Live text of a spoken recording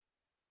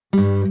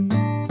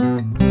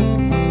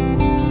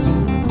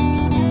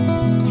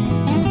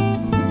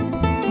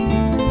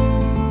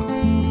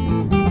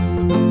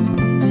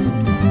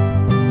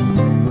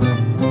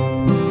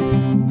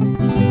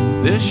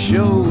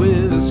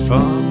Buzz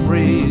farm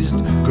raised,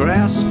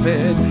 grass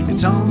fed.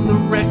 It's on the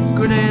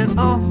record and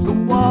off the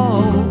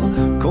wall.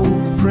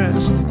 Cold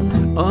pressed,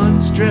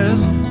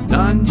 unstressed,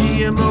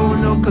 non-GMO,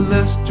 no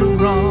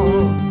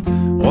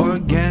cholesterol.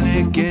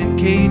 Organic and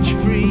cage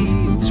free,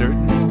 and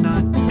certainly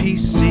not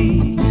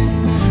PC.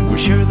 We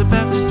share the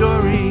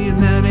backstory,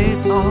 and that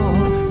ain't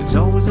all. It's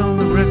always on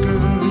the record,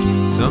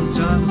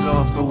 sometimes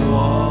off the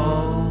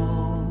wall.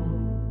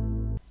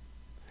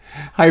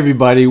 Hi,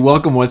 everybody.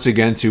 Welcome once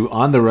again to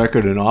On the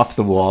Record and Off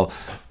the Wall.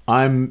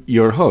 I'm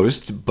your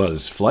host,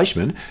 Buzz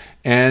Fleischman,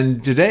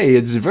 and today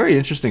it's a very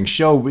interesting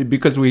show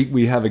because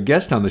we have a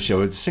guest on the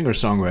show. It's a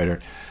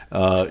singer-songwriter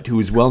who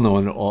is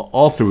well-known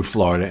all through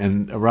Florida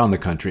and around the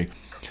country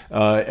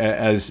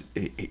as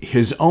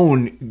his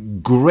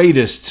own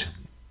greatest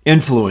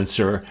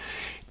influencer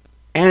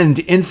and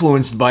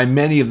influenced by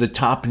many of the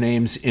top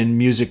names in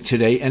music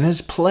today, and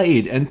has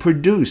played and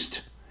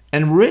produced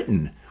and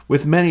written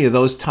with many of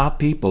those top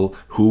people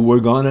who we're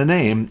going to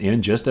name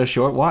in just a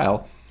short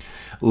while.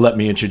 Let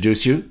me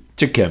introduce you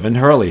to Kevin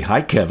Hurley.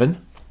 Hi,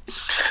 Kevin.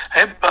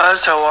 Hey,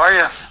 Buzz. How are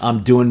you?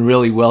 I'm doing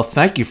really well.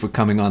 Thank you for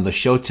coming on the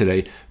show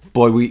today.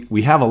 Boy,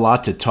 we have a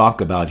lot to talk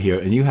about here,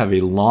 and you have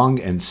a long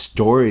and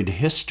storied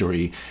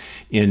history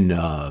in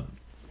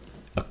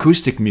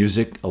acoustic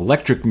music,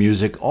 electric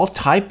music, all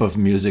type of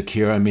music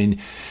here. I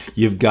mean,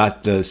 you've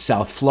got the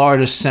South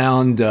Florida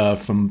sound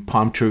from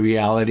Palm Tree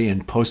Reality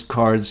and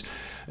Postcards.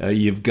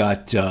 You've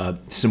got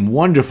some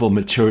wonderful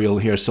material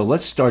here, so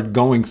let's start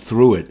going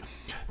through it.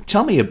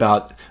 Tell me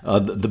about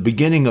the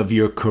beginning of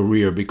your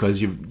career,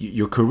 because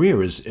your career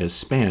has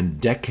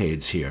spanned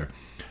decades here.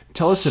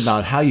 Tell us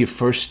about how you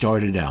first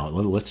started out.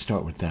 Let's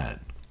start with that.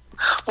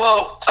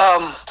 Well,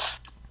 I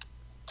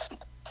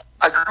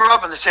grew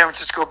up in the San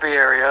Francisco Bay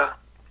Area,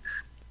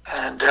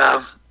 and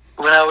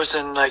when I was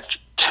in like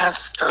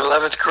 10th or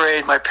 11th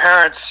grade, my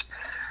parents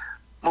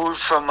moved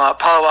from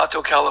Palo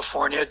Alto,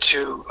 California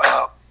to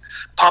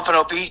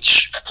Pompano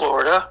Beach,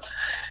 Florida,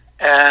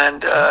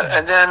 and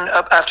then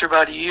after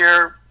about a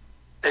year,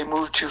 they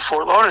moved to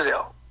Fort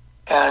Lauderdale.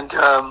 And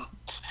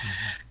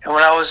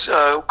when I was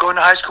going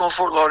to high school in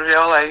Fort Lauderdale,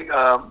 I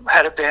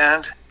had a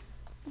band,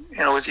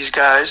 with these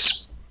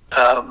guys,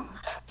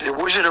 the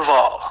Wizard of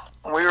All.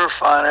 We were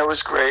fun. It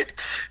was great.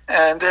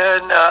 And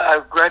then I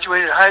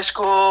graduated high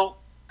school,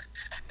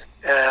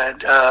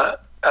 and I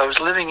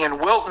was living in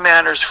Wilton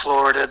Manors,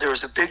 Florida. There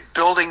was a big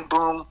building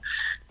boom.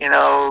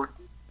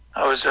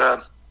 I was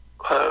a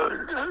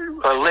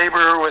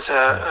laborer with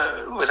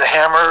a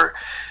hammer,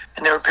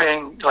 and they were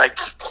paying, like,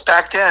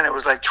 back then it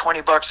was like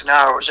 $20 an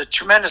hour. It was a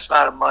tremendous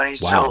amount of money. Wow.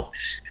 So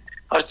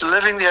I was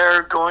living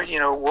there, going,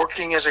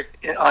 working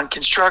on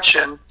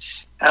construction, and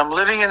I'm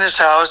living in this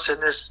house,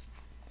 and was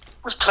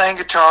playing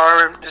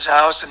guitar in this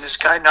house, and this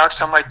guy knocks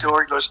on my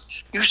door. He goes,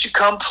 "You should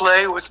come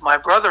play with my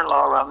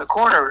brother-in-law around the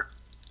corner.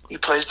 He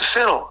plays the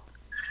fiddle."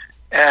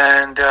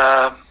 And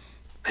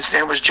his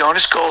name was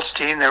Jonas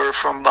Goldstein. They were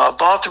from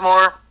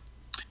Baltimore.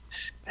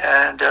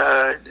 And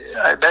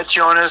I met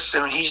Jonas,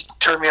 and he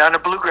turned me on to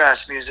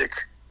bluegrass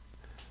music.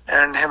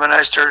 And him and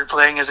I started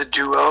playing as a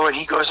duo. And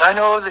he goes, I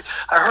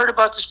heard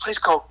about this place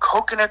called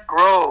Coconut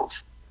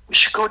Grove. We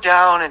should go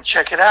down and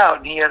check it out.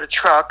 And he had a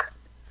truck.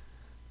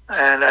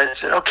 And I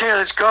said, okay,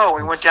 let's go.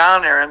 We went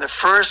down there, and the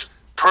first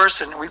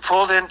person, we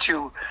pulled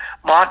into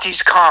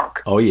Monty's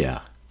Conch. Oh,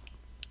 yeah.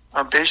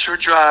 On Bayshore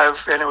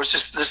Drive, and it was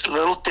just this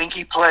little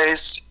dinky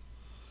place.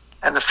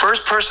 And the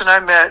first person I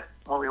met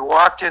when we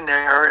walked in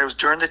there, it was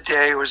during the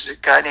day, it was a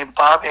guy named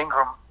Bob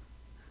Ingram.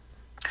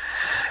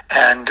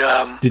 And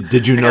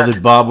did you know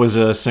that Bob was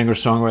a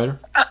singer-songwriter?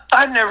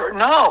 I'd never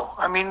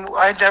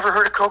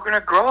heard of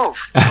Coconut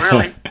Grove,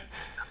 really.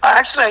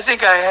 Actually, I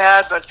think I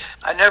had, but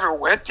I never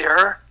went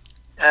there.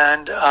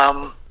 And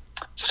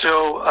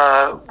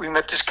so we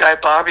met this guy,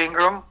 Bob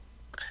Ingram,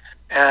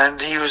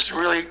 and he was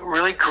really,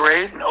 really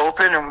great and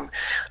open. And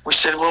we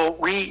said, well,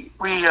 we're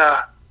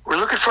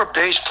looking for a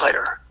bass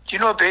player. Do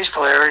you know a bass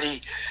player? And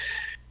he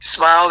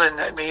smiled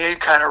at me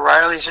kind of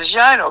wryly. He says,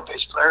 yeah, I know a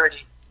bass player. And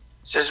he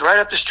says, right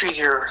up the street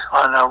here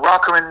on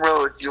Rockerman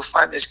Road, you'll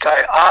find this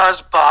guy,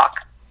 Oz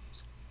Bach.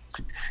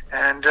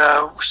 And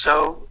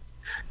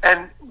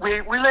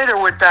we later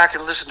went back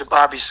and listened to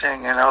Bobby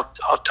sing, and I'll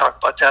talk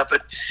about that.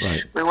 But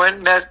right. we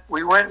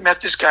went and met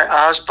this guy,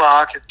 Oz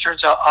Bach. It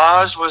turns out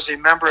Oz was a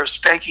member of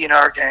Spanky and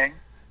Our Gang,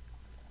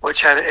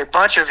 which had a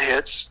bunch of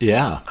hits.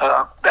 Yeah.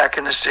 Back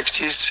in the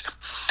 60s.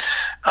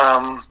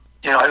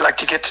 I'd Like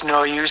to Get to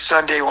Know You,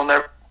 Sunday Will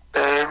Never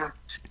Fame.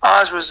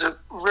 Oz was a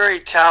very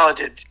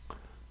talented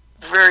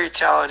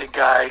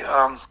guy,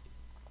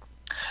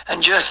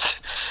 and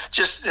just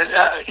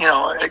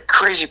a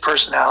crazy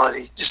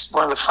personality. Just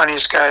one of the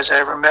funniest guys I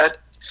ever met.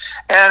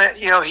 And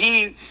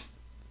he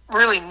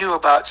really knew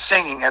about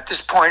singing. At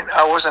this point,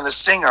 I wasn't a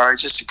singer; I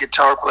was just a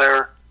guitar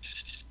player.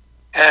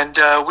 And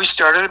we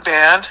started a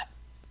band,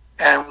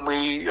 and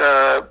we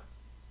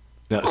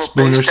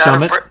Spooner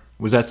Summit.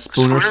 Was that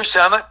Spooner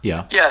Summit?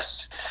 Yeah.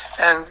 Yes,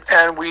 and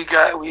we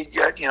got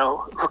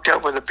hooked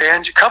up with a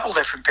couple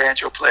different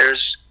banjo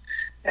players,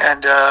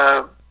 and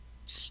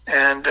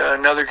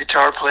another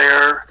guitar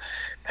player,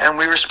 and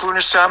we were Spooner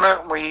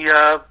Summit. We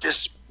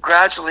just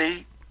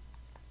gradually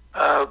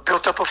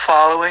built up a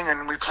following,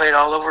 and we played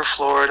all over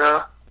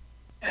Florida,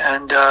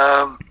 and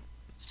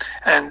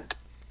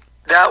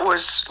that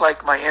was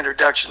like my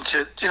introduction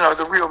to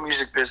the real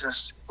music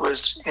business.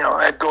 Was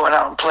I'd going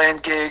out and playing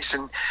gigs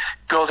and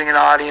building an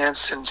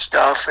audience and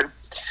stuff, and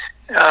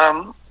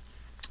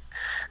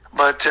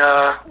but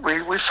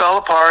we fell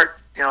apart,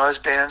 as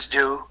bands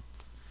do,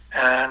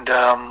 and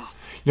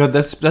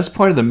that's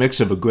part of the mix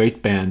of a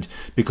great band,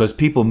 because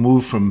people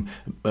move from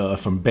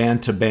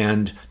band to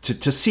band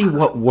to see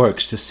what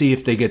works, to see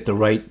if they get the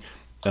right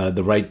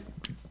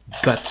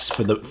guts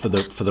for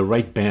the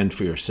right band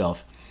for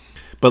yourself.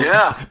 But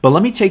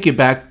let me take you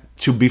back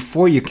to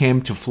before you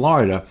came to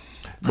Florida.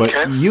 But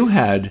you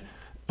had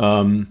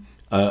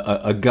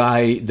a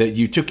guy that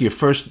you took your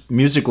first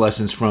music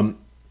lessons from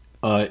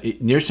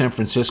near San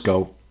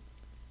Francisco.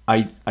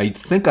 I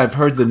think I've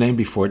heard the name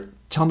before.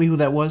 Tell me who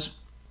that was.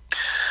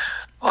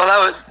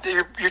 Well,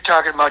 you're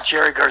talking about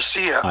Jerry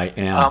Garcia. I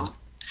am.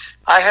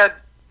 I had,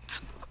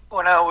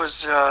 when I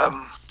was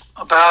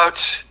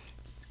about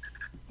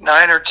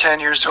 9 or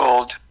 10 years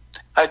old,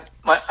 I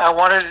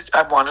wanted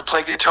to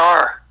play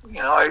guitar.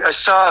 I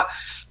saw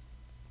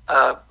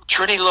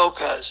Trini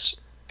Lopez,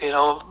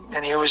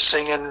 and he was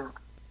singing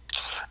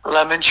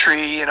Lemon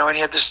Tree, and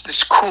he had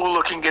this cool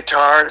looking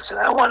guitar. And I said,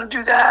 I want to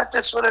do that.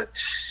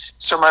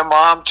 So my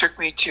mom took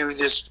me to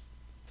this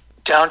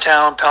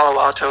downtown Palo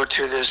Alto,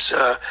 to this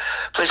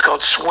place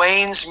called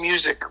Swain's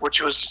Music,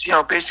 which was,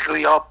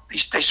 basically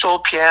they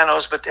sold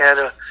pianos, but they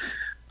had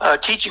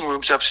teaching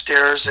rooms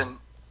upstairs, and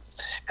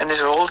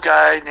there's an old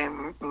guy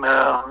named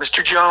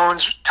Mr.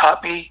 Jones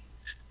taught me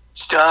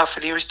stuff,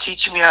 and he was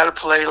teaching me how to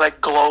play like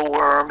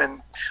Glowworm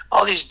and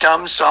all these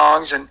dumb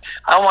songs, and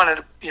I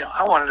wanted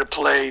to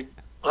play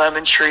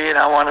Lemon Tree, and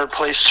I wanted to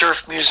play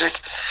surf music.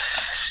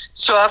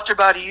 So after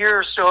about a year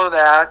or so of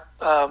that,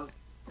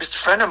 this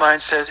friend of mine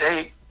says,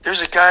 hey,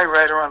 there's a guy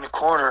right around the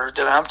corner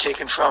that I'm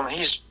taking from.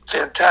 He's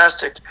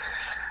fantastic.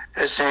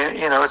 His name,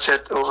 it's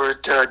over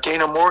at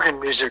Dana Morgan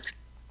Music.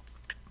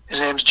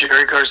 His name's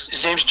Jerry Garcia.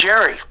 His name's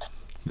Jerry.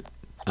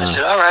 I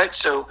said, all right.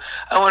 So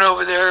I went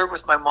over there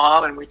with my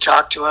mom, and we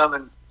talked to him,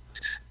 and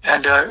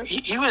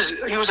he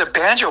was a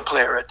banjo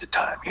player at the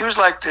time. He was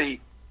like the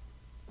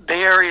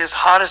Bay Area's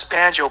hottest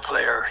banjo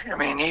player. I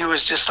mean, he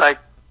was just like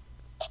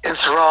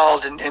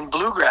enthralled in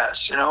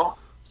bluegrass,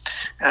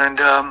 and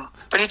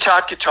but he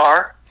taught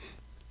guitar,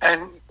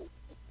 and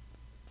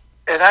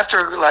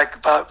after like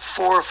about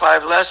 4 or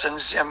 5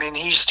 lessons, I mean,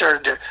 he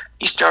started the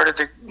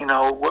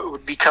what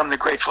would become the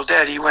Grateful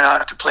Dead. He went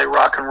out to play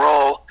rock and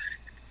roll,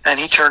 and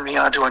he turned me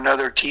on to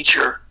another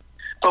teacher.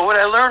 But what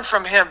I learned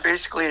from him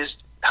basically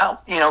is how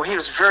he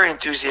was very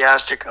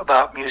enthusiastic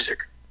about music,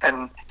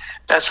 and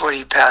that's what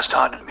he passed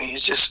on to me.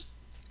 It's just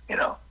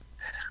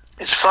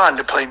it's fun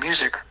to play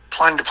music,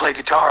 fun to play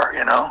guitar.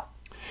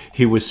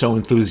 He was so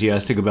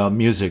enthusiastic about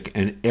music,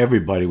 and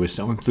everybody was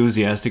so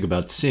enthusiastic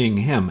about seeing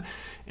him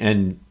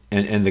and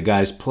the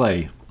guys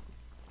play.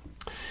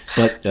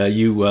 But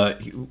you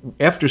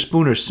after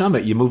Spooner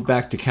Summit, you moved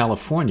back to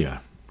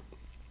California.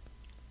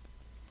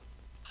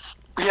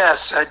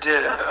 Yes, I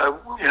did.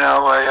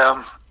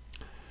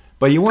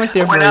 But you weren't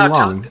there very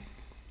long.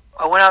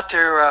 I went out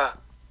there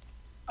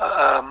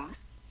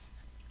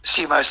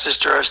see my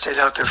sister. I stayed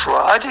out there for a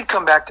while. I did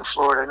come back to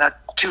Florida not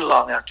too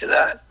long after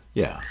that.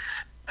 Yeah.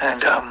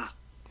 And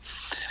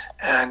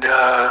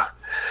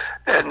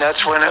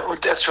that's when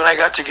I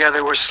got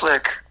together with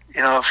Slick,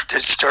 to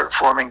start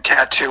forming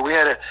Tattoo. We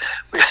had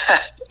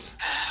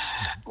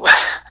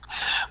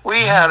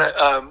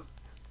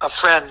a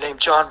friend named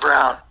John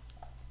Brown,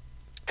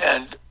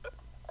 and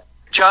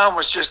John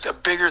was just a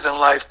bigger than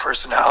life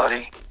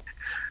personality.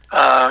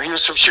 He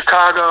was from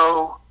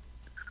Chicago.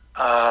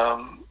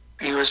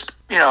 He was,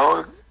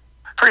 a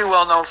pretty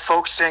well known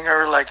folk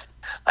singer, like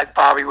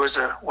Bobby was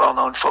a well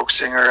known folk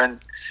singer, and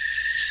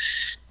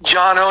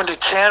John owned a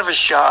canvas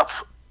shop,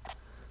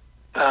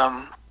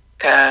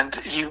 and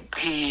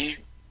he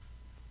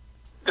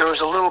there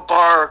was a little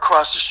bar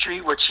across the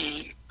street which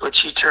he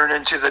turned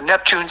into the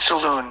Neptune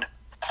Saloon,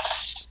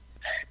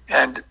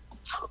 and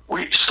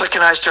Slick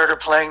and I started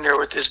playing there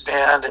with this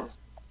band, and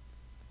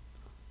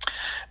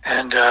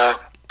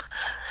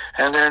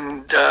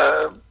then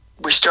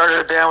we started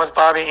a band with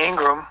Bobby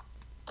Ingram.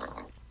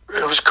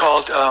 It was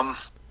called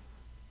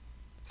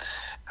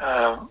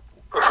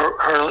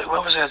Hurley.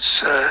 What was that?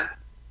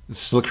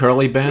 Slick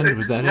Hurley Band?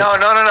 Was that No.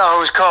 It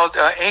was called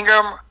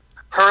Ingram,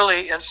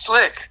 Hurley, and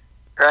Slick,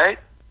 right?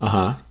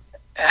 Uh-huh.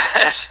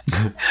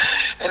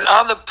 And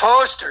on the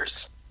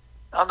posters,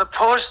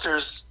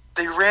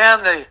 they ran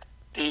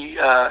the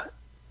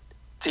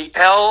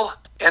L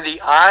and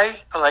the I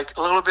like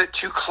a little bit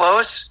too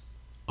close.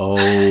 Oh,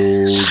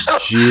 so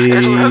geez.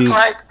 It looked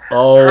like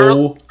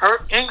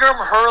Ingram,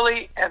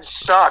 Hurley, and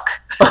Suck.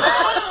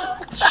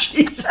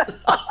 Jesus.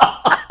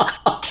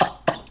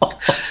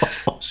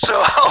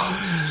 So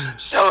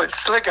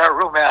Slick got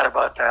real mad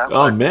about that.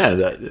 Oh man,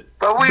 but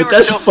we were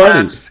that's still funny.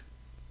 friends.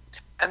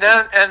 And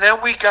then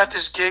we got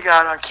this gig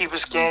out on Key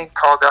Biscayne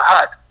called The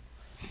Hut,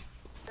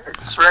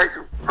 It's right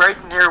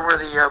near where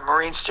the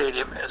Marine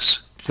Stadium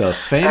is. The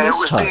famous and it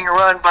was hut. being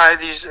run by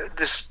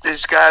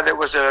this guy that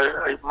was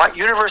a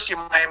University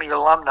of Miami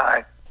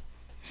alumni,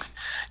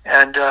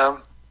 and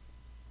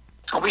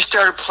we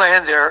started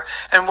playing there.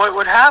 And what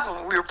would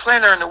happen? We were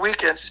playing there on the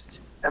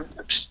weekends, and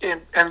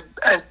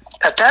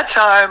at that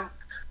time,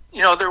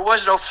 there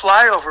was no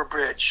flyover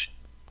bridge.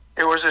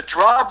 There was a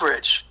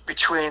drawbridge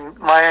between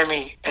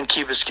Miami and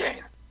Key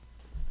Biscayne.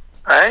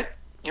 Right?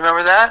 You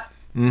remember that?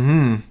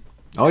 Mm-hmm.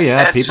 Oh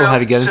yeah, and people had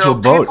to get into a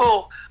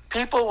boat.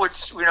 People would,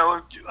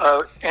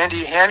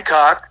 Andy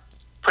Hancock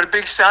put a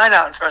big sign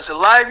out in front, said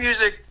live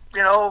music,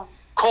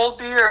 cold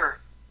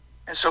beer,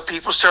 and so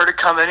people started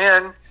coming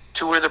in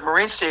to where the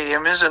Marine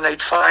Stadium is, and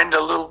they'd find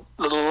a little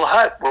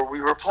hut where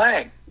we were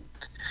playing,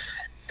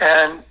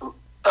 and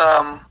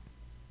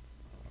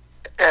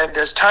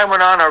as time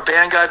went on, our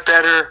band got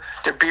better,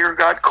 the beer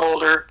got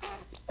colder,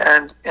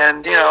 and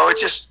it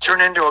just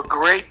turned into a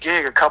great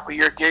gig, a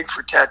couple-year gig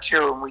for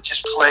Tattoo, and we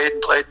just played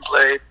and played and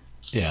played.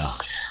 Yeah.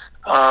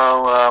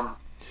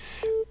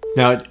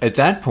 Now, at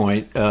that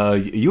point,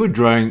 you were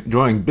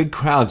drawing big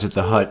crowds at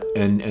the hut,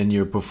 and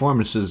your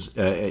performances,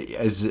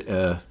 as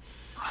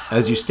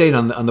you state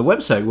on the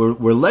website,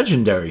 were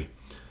legendary.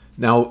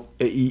 Now,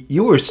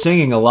 you were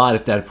singing a lot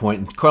at that point,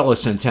 and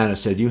Carlos Santana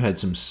said you had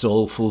some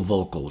soulful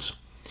vocals.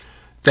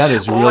 That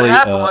is really. What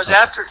happened was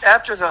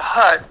after the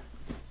hut,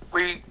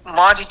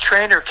 Monty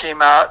Traynor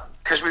came out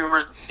because we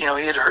were, he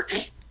had hurt.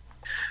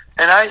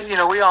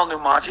 And we all knew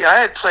Monty. I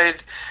had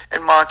played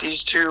at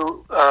Monty's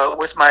too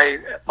with my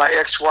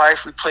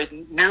ex-wife. We played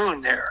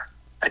noon there.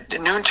 At the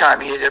noontime,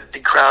 he had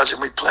big crowds,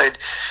 and we played.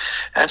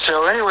 And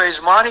so,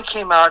 anyways, Monty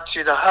came out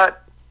to the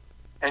hut,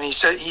 and he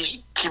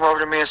came over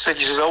to me and said,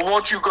 I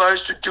want you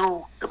guys to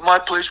do at my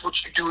place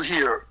what you do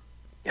here,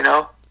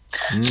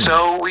 Mm.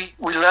 So we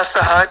left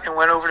the hut and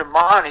went over to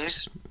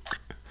Monty's,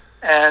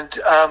 and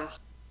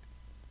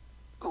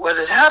what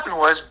had happened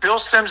was Bill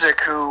Szymczyk,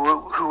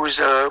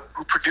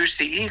 who produced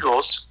the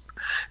Eagles,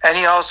 and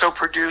he also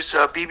produced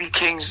B.B.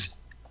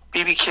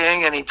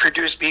 King, and he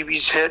produced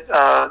BB's hit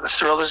 "The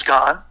Thrill Is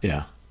Gone."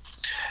 Yeah,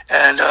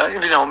 and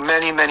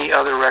many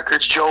other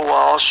records. Joe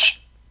Walsh,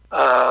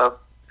 and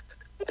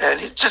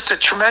just a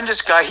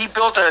tremendous guy. He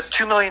built a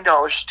 $2 million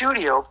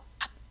studio,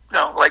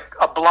 like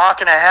a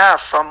block and a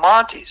half from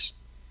Monty's,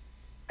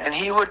 and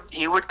he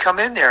would come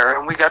in there,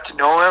 and we got to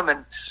know him.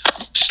 And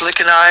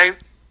Slick and I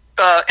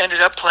ended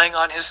up playing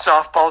on his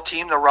softball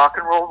team, the Rock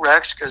and Roll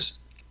Rex, because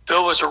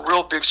Bill was a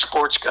real big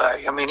sports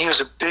guy. I mean, he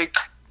was a big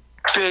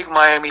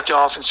Miami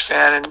Dolphins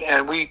fan,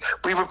 and we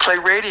would play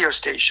radio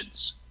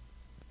stations,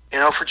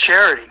 for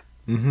charity.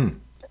 Mm-hmm.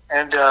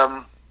 And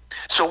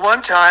so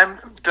one time,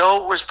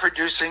 Bill was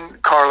producing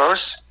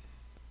Carlos,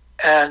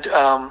 and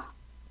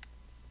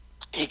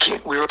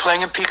we were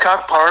playing in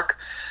Peacock Park,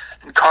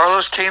 and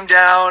Carlos came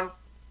down,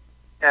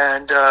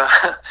 and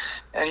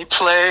he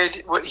played.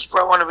 He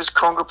brought one of his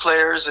conga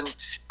players, and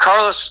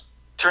Carlos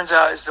turns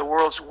out is the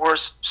world's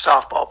worst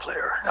softball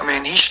player. I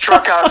mean, he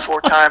struck out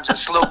 4 times in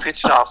slow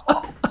pitch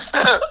softball.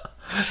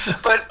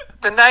 But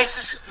the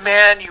nicest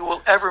man you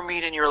will ever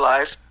meet in your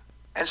life.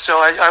 And so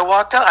I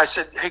walked out. I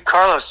said, "Hey,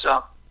 Carlos,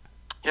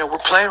 we're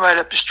playing right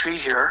up the street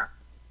here.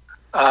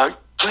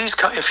 Please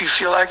come if you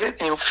feel like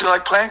it and you feel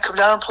like playing. Come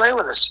down and play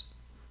with us."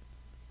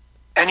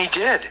 And he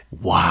did.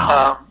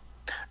 Wow.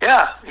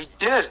 Yeah, he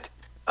did.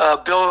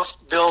 Bill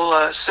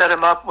set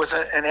him up with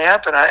an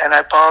amp, and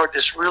I borrowed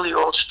this really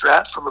old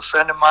Strat from a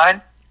friend of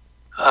mine,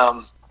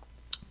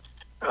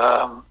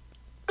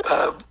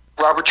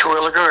 Robert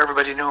Terwilliger.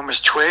 Everybody knew him as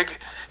Twig.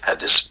 Had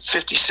this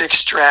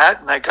 '56 Strat,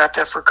 and I got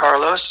that for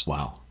Carlos.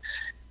 Wow.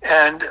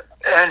 And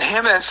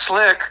him and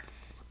Slick,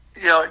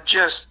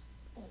 just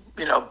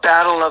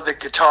battle of the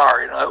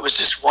guitar. It was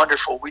just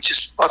wonderful. We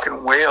just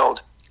fucking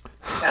wailed,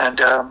 and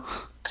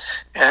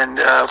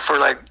for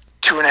like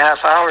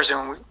 2.5 hours,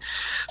 and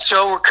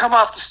so we come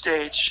off the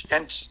stage,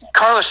 and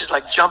Carlos is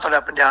like jumping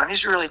up and down.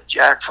 He's really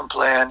jacked from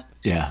playing.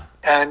 Yeah.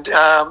 And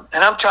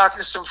I'm talking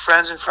to some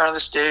friends in front of the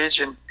stage,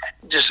 and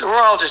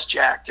we're all just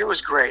jacked. It was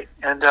great.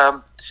 And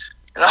all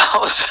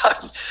of a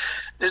sudden,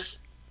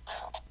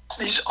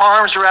 these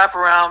arms wrap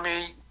around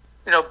me.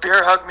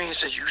 Bear hugged me and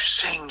says, "You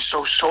sing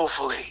so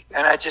soulfully."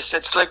 And I just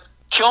said, "Slick,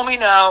 kill me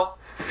now.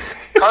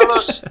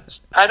 Carlos,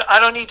 I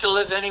don't need to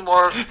live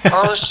anymore.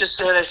 Carlos just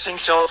said I sing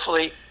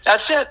soulfully.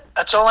 That's it.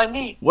 That's all I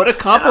need." What a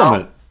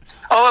compliment.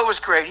 Oh, it was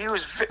great. He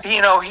was,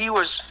 he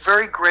was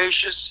very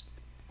gracious,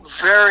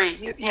 very,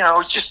 he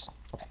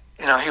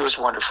was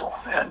wonderful.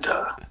 And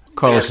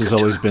Carlos has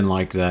always been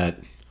like that.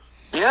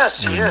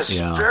 Yes, he is.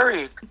 Yeah.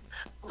 Very,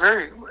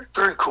 very,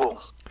 very cool.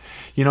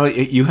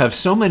 You have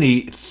so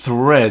many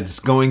threads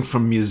going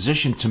from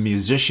musician to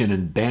musician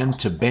and band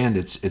to band.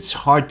 It's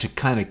hard to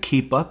kind of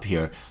keep up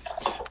here.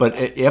 But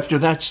after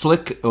that,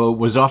 Slick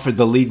was offered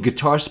the lead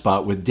guitar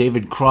spot with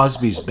David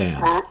Crosby's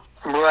band.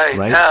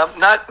 Right.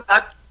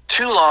 Not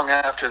too long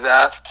after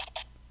that.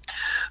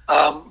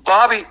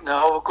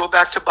 We'll go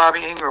back to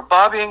Bobby Ingram.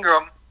 Bobby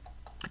Ingram,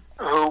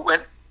 who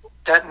went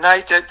that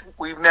night that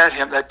we met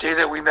him, that day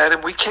that we met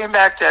him, we came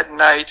back that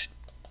night,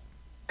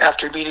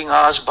 after meeting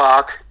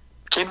Ozbach,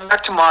 came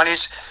back to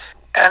Monty's,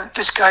 and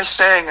this guy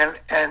sang,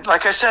 and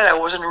like I said, I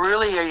wasn't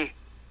really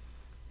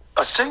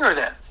a singer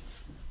then,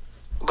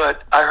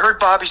 but I heard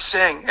Bobby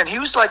sing, and he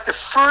was like the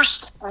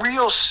first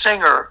real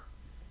singer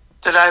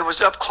that I was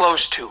up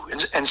close to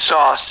and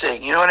saw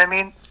sing. You know what I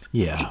mean?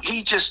 Yeah.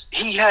 He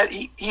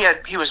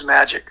was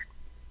magic.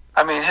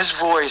 I mean, his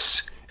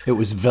voice. It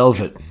was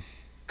velvet.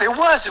 It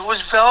was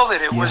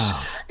velvet. It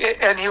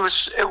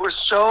was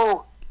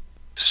so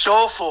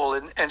soulful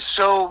and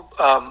so.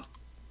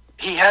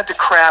 He had the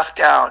craft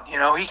down. You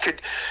know, he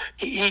took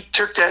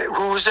that.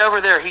 Who was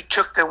ever there, he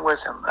took them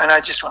with him, and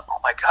I just went, oh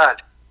my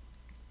God,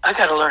 I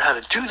got to learn how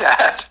to do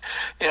that.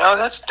 You know,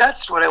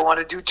 that's what I want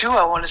to do too.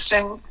 I want to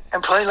sing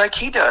and play like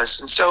he does.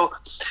 And so,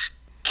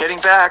 getting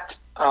back,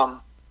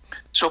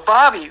 so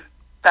Bobby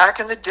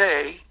back in the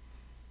day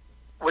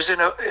was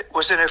in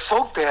a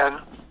folk band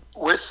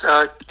with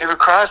David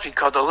Crosby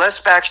called the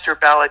Les Baxter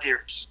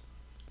Balladeers,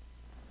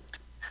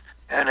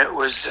 and it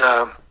was.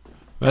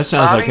 That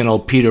sounds like an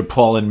old Peter,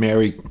 Paul, and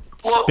Mary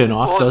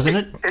spin-off, doesn't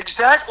it?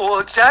 Exactly.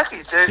 Well, exactly.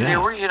 They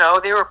were,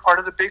 they were part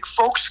of the big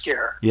folk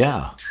scare.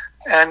 Yeah.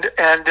 And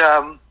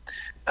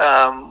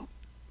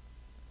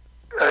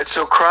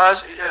so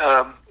Crosby,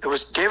 it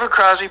was David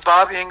Crosby,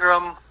 Bob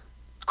Ingram,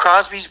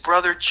 Crosby's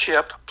brother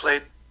Chip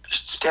played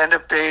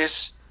stand-up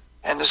bass,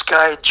 and this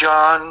guy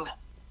John,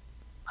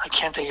 I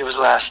can't think of his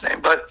last name,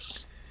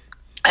 but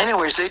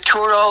anyways, they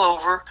toured all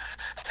over,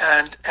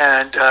 and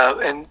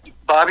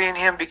Bobby and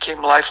him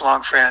became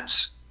lifelong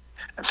friends.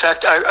 In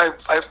fact,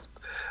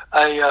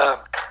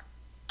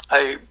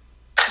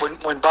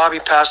 when Bobby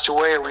passed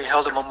away and we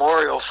held a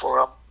memorial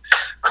for him,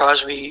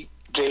 Crosby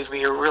gave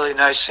me a really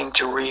nice thing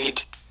to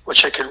read,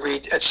 which I could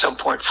read at some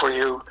point for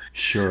you.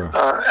 Sure.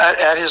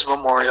 At his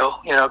memorial,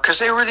 because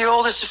they were the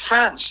oldest of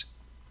friends,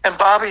 and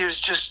Bobby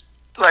was just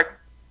like,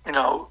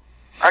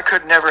 I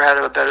could never have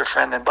a better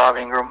friend than Bob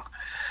Ingram.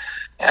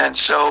 And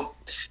so,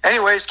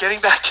 anyways, getting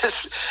back to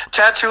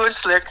Tattoo and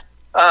Slick.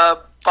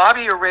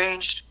 Bobby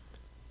arranged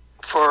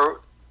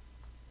for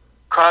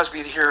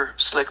Crosby to hear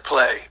Slick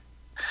play,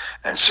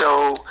 and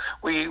so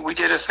we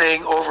did a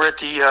thing over at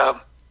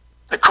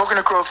the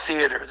Coconut Grove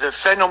Theater. The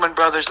Fendelman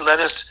brothers let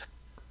us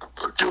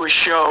do a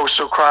show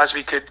so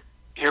Crosby could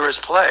hear us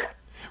play.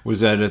 Was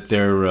that at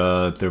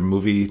their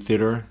movie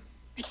theater?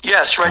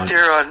 Yes, right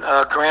there on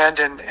Grand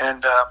and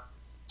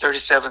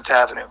 37th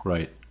Avenue.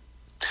 Right.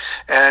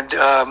 And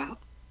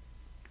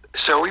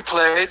so we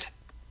played.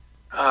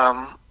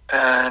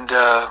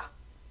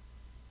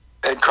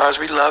 And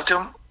Crosby loved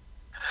him.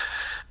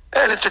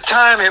 And at the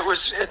time, it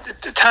was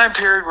at the time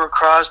period where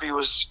Crosby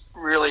was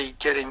really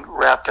getting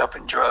wrapped up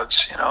in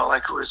drugs.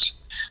 Like it was,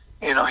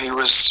 he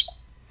was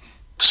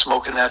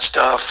smoking that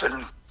stuff,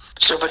 and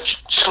so. But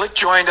Slick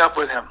joined up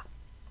with him,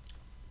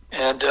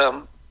 and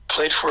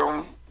played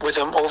with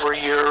him over a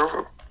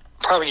year,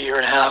 probably a year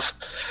and a half.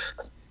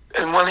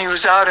 And when he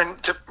was out in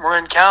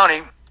Marin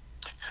County,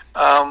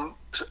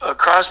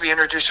 Crosby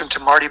introduced him to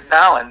Marty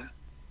Balin.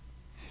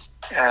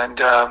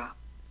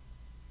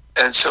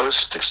 And so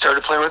Slick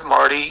started playing with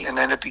Marty, and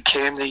then it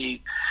became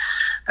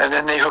and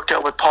then they hooked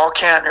up with Paul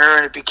Kantner,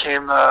 and it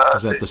became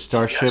the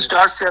Starship?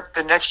 Starship,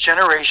 the Next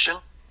Generation,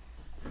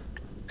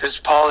 because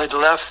Paul had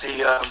left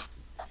the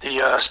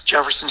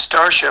Jefferson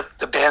Starship,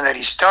 the band that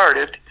he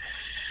started,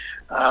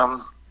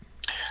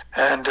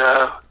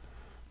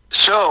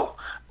 so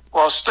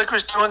while Slick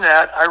was doing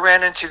that, I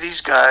ran into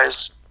these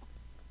guys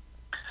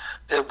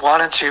that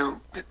wanted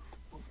to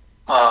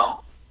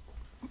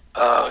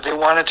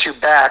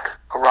back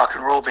a rock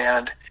and roll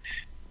band.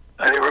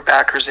 They were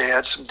backers. They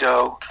had some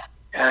dough,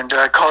 and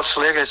I called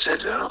Slick. I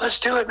said, "Let's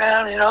do it,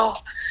 man."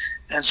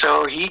 And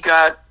so he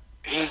got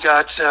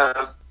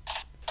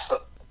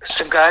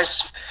some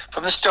guys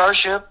from the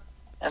Starship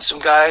and some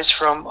guys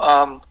from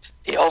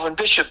the Elvin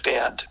Bishop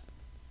band,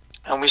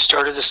 and we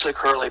started the Slick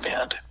Hurley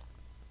band.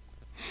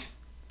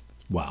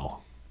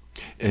 Wow.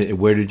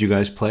 Where did you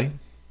guys play?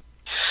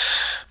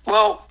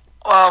 Well,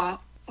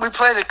 we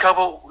played a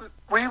couple.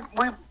 We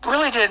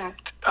really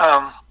didn't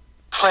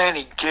play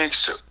any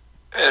gigs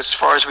as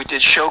far as we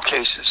did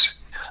showcases.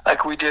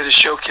 Like we did a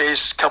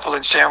showcase, couple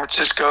in San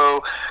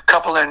Francisco,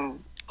 couple in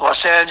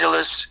Los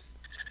Angeles,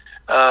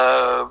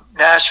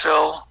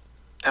 Nashville,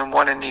 and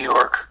one in New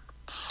York.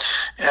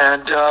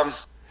 And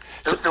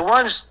the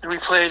ones we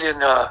played in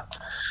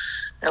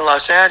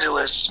Los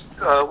Angeles,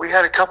 we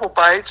had a couple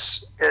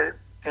bites.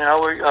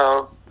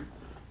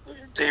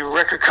 The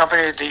record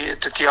company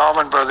that the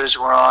Allman Brothers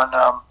were on.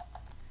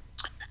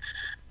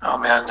 Oh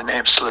man, the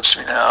name slips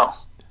me now.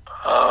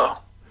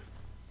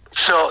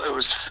 Phil, it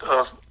was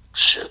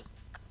shit.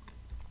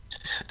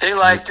 They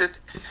liked it,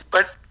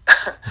 but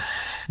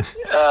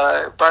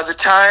by the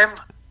time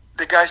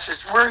the guy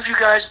says, "Where have you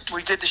guys?"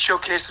 We did the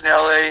showcase in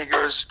L.A. He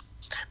goes,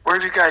 "Where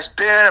have you guys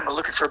been? I'm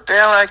looking for a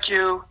band like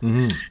you."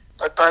 Mm-hmm.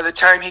 But by the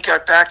time he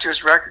got back to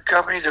his record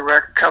company, the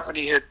record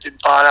company had been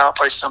bought out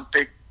by some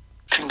big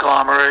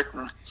conglomerate,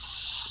 and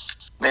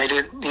they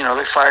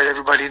fired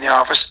everybody in the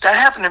office. That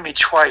happened to me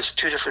twice,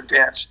 two different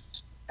bands.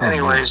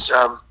 Anyways,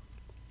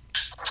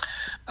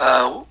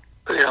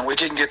 we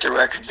didn't get the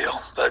record deal,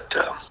 but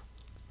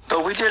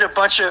we did a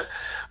bunch of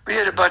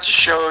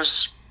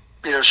shows,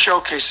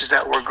 showcases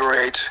that were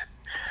great,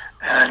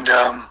 and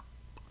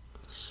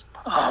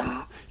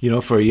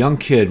for a young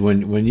kid,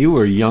 when you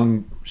were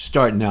young,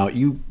 starting out,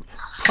 you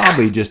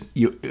probably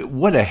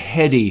what a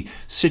heady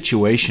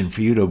situation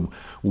for you to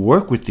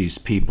work with these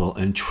people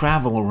and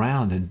travel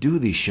around and do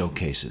these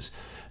showcases.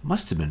 It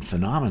must have been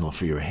phenomenal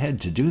for your head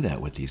to do that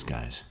with these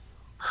guys.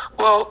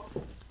 Well,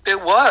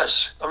 it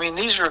was. I mean,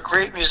 these were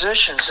great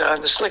musicians.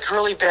 The Slick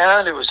Hurley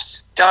Band, it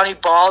was Donnie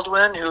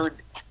Baldwin, who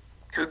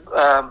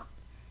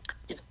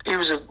he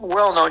was a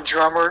well-known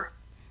drummer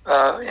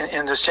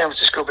in the San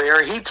Francisco Bay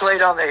Area. He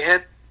played on the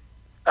hit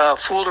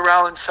 "Fooled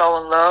Around and Fell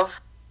in Love"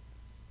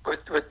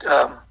 with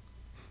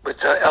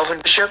Elvin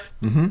Bishop,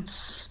 and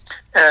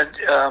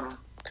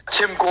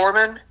Tim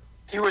Gorman.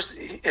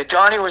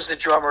 Donnie was the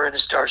drummer in the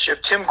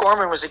Starship. Tim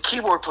Gorman was the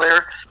keyboard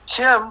player.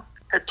 Tim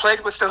had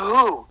played with the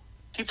Who.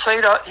 He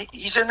played.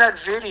 He's in that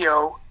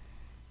video.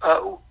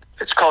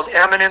 It's called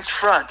Eminence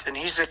Front, and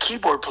he's a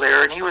keyboard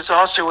player. And he was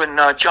also in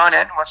John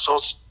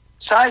Entwistle's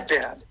side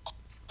band.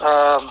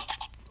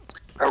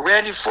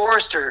 Randy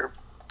Forrester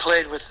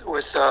played with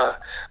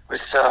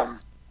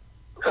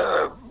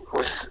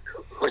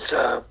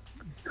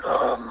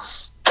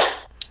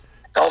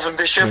Elvin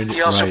Bishop.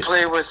 He also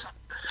played with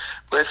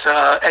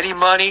Eddie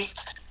Money,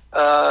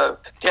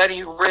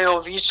 Daddy Ray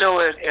Oviso,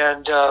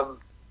 and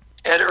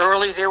Ed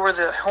Early. They were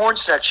the horn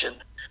section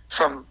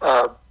from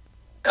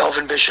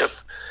Elvin Bishop,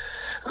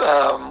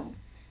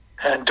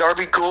 and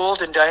Darby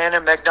Gould and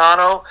Diana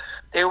Magnano.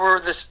 They were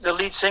the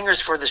lead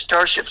singers for the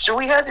Starship. So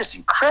we had this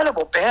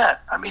incredible band.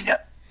 I mean,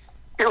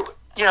 it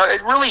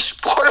really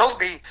spoiled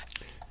me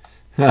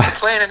to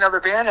play in another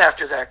band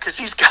after that, because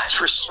these guys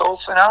were so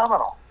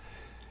phenomenal.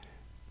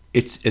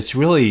 It's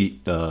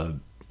really the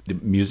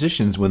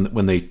musicians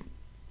when they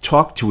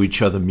talk to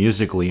each other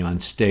musically on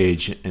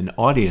stage, an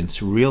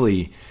audience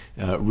really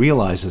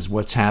realizes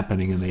what's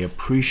happening, and they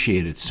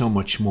appreciate it so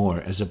much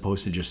more, as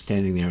opposed to just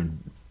standing there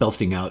and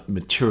belting out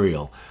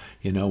material.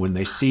 When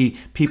they see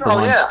people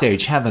on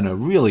stage having a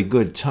really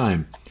good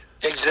time.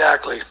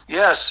 Exactly.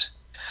 Yes.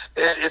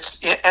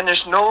 And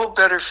there's no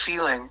better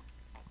feeling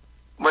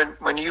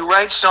when you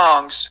write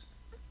songs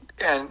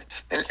and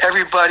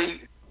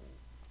everybody,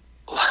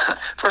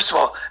 first of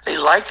all, they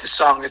like the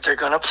song that they're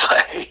going to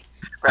play,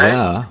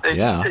 right?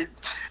 Yeah.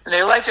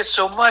 They like it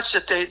so much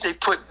that they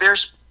put their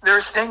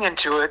thing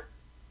into it,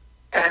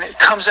 and it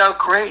comes out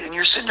great. And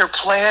you're sitting there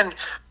playing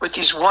with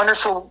these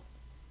wonderful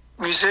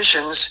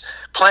musicians,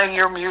 playing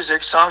your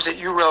music, songs that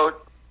you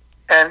wrote,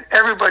 and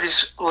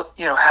everybody's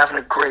having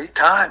a great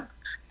time.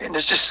 And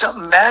there's just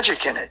something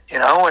magic in it,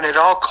 and it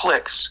all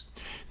clicks.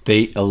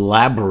 They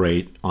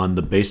elaborate on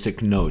the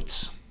basic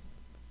notes.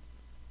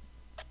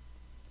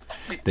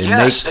 They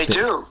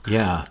do.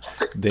 Yeah.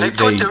 They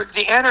put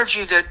the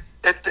energy that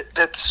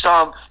the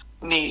song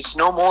needs,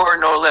 no more,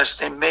 no less.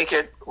 They make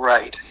it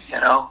right,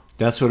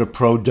 That's what a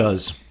pro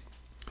does.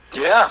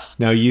 Yeah.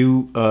 Now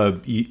your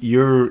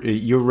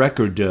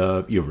record.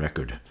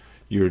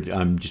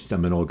 I'm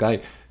an old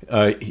guy.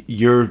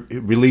 Your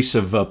release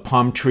of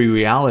Palm Tree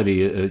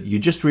Reality. You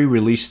just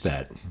re-released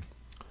that.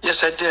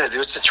 Yes, I did.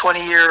 It's the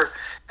 20-year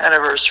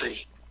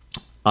anniversary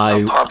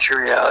of Palm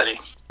Tree Reality.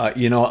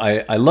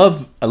 I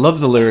love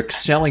the lyrics.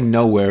 Sailing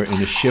nowhere in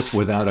a ship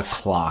without a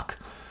clock,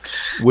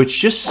 which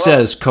just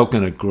says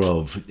Coconut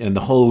Grove and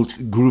the whole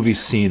groovy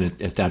scene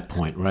at that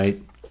point,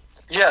 right?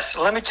 Yes.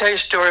 Let me tell you a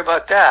story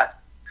about that.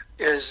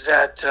 Is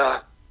that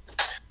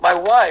my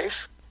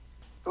wife,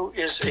 who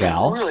is a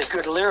really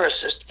good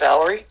lyricist,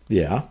 Valerie?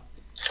 Yeah.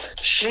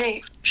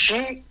 She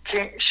came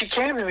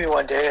to me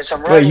one day as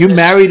I'm Wait, writing. you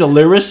married a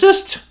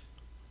lyricist?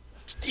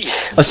 Yeah.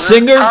 A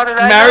singer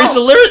marries a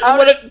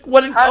lyricist?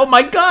 What? Oh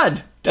my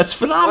God, that's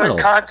phenomenal!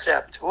 What a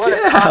concept! What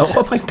a concept!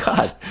 Oh my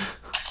God!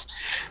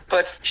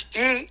 But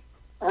she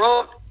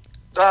wrote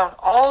down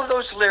all of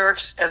those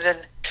lyrics and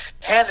then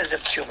handed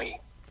them to me,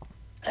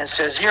 and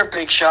says, "Here,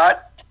 big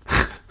shot.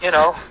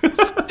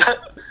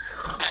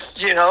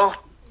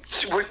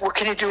 What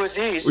can you do with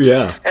these?"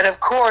 Yeah. And of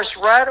course,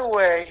 right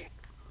away,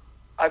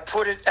 I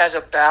put it as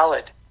a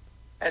ballad.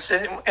 And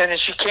then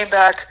she came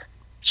back.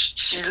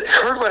 She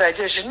heard what I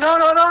did. She said,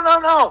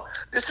 No.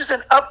 This is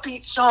an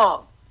upbeat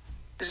song.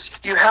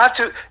 You have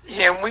to.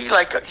 And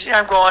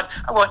I'm going.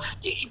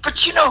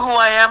 But you know who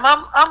I am.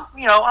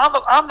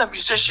 I'm the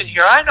musician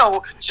here. I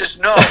know. She says,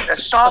 no, that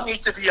song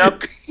needs to be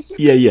upbeat.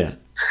 Yeah.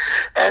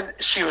 And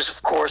she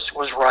was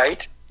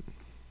right.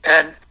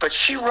 But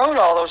she wrote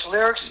all those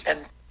lyrics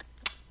and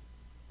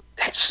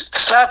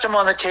slapped them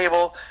on the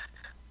table,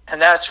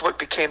 and that's what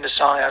became the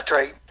song after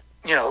I,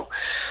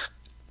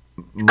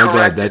 My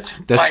God,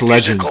 that's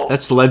legend.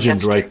 That's legend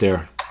instinct. Right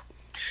there.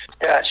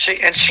 Yeah,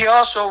 she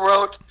also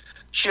wrote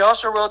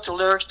the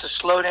lyrics to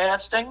Slow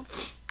Dancing,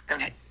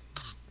 and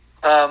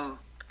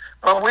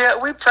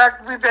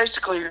we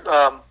basically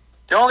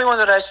the only one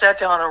that I sat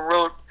down and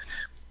wrote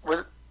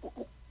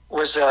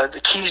was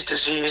the Keys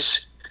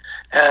Disease,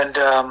 and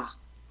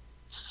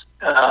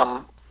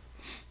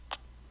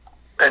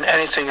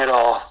anything at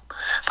all.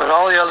 But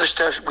all the other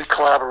stuff we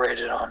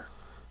collaborated on.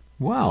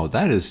 Wow,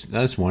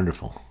 that's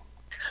wonderful.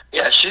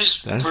 Yeah,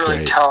 she's That's a really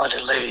great.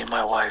 talented lady,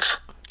 my wife.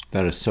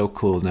 That is so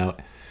cool. Now,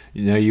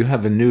 you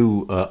have a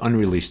new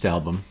unreleased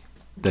album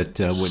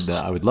that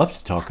I would love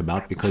to talk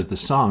about because the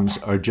songs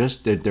are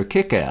just they're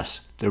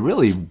kick-ass. They're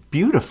really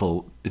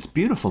beautiful. It's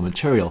beautiful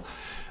material.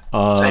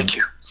 Thank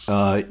you.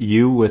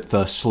 You with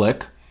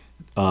Slick.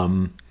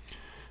 If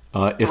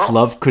Well-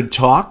 Love Could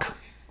Talk.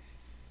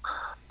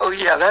 Oh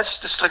yeah, that's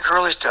the Slick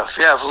Hurley stuff.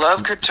 Yeah, if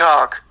Love Could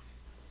Talk.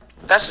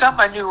 That's not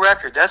my new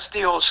record. That's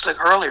the old Slick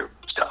Hurley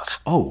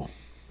stuff. Oh,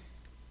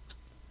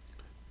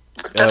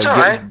 But that's all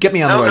right. get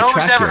me on the right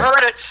nobody's track ever here.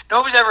 heard it.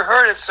 Nobody's ever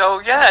heard it.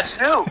 So yeah, it's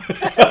new.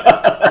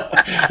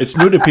 It's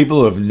new to people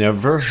who have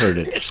never heard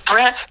it. It's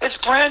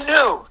brand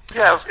new.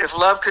 Yeah, if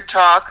Love Could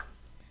Talk.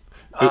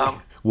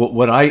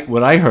 What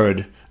I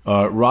heard,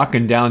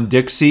 "Rockin' Down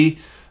Dixie."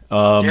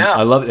 Yeah.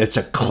 I love it. It's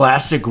a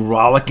classic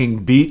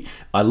rollicking beat.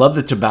 I love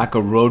the Tobacco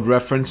Road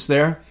reference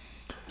there.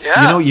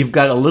 Yeah. You know, you've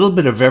got a little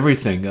bit of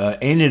everything.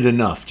 Ain't It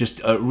Enough?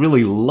 Just a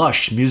really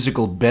lush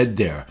musical bed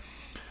there.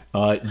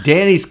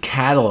 Danny's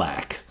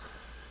Cadillac.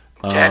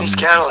 Danny's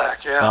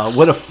Cadillac. Yeah.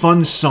 What a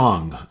fun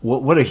song!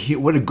 What a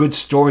good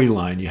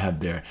storyline you have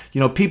there. You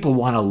know, people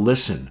want to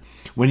listen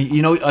when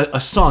a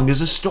song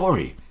is a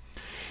story,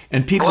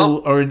 and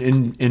people are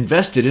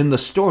invested in the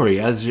story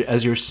as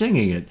you're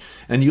singing it.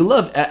 And you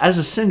love as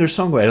a singer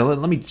songwriter.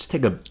 Let me just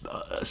take a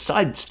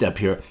side step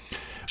here.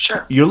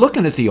 Sure. You're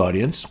looking at the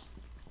audience.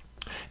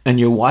 And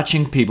you're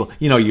watching people,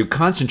 you're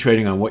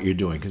concentrating on what you're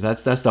doing because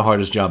that's the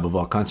hardest job of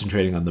all,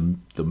 concentrating on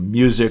the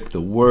music, the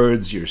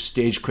words, your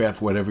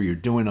stagecraft, whatever you're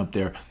doing up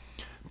there.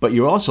 But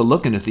you're also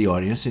looking at the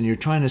audience and you're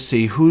trying to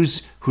see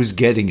who's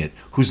getting it,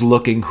 who's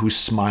looking, who's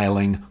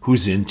smiling,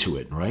 who's into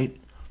it, right?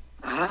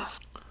 Mm-hmm.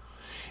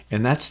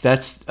 And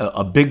that's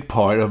a big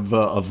part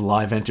of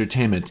live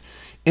entertainment.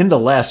 In the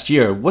last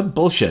year, what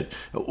bullshit.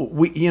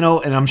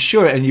 And I'm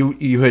sure, and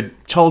you had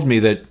told me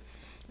that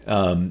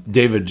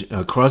David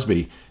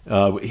Crosby,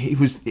 he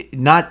was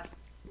not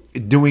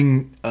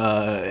doing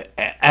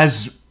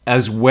as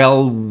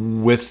well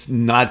with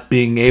not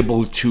being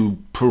able to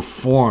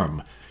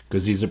perform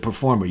because he's a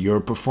performer. You're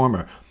a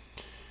performer.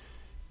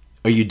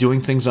 Are you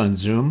doing things on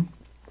Zoom,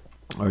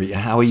 or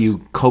how are you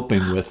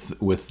coping with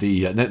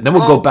the? Then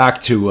we'll go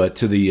back to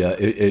the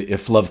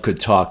If Love Could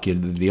Talk,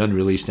 the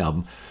unreleased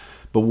album.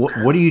 But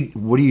how are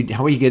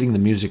you getting the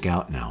music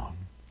out now?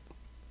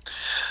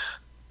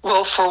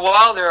 Well, for a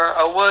while there,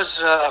 I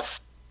was,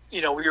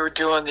 we were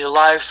doing the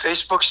live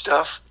Facebook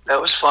stuff.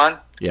 That was fun.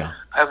 Yeah.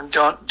 I haven't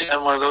done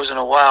one of those in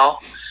a while,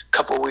 a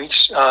couple of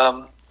weeks.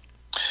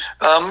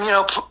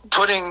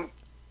 Putting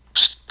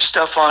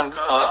stuff on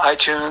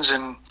iTunes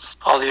and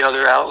all the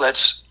other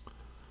outlets.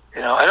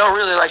 I don't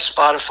really like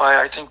Spotify.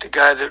 I think the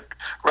guy that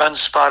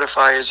runs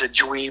Spotify is a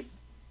dweeb.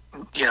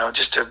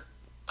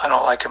 I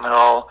don't like him at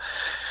all.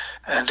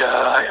 And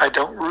I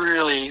don't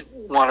really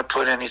want to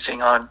put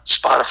anything on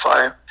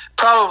Spotify.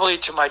 Probably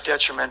to my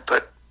detriment,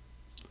 but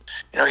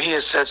he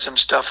has said some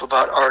stuff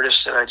about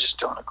artists that I just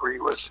don't agree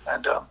with.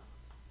 And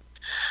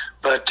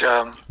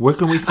where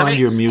can we find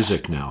your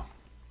music now?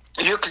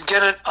 You can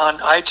get it on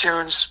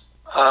iTunes.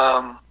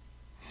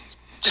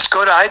 Just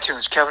go to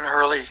iTunes, Kevin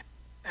Hurley,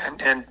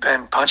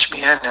 and punch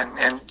me in,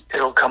 and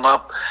it'll come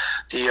up.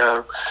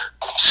 The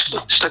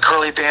Slick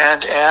Hurley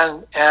Band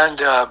and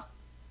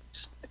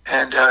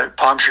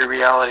Palm Tree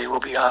Reality will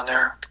be on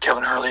there.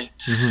 Kevin Hurley.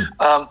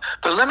 Mm-hmm.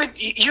 But let me,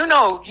 you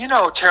know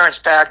Terrence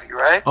Bagby,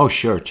 right? Oh,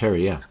 sure,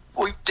 Terry, yeah.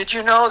 Well, did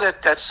you know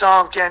that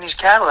song Danny's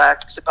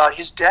Cadillac is about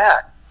his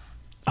dad?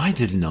 I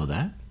didn't know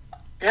that.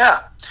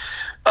 Yeah.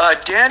 I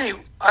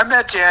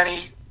met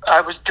Danny.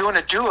 I was doing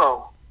a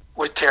duo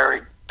with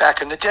Terry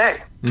back in the day.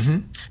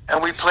 Mm-hmm.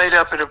 And we played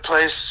up at a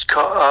place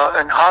called,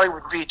 in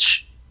Hollywood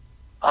Beach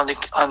on the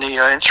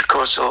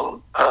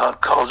Intracoastal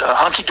called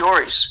Hunky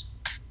Dory's.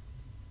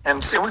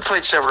 And we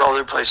played several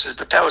other places,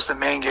 but that was the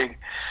main gig.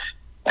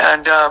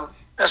 And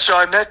so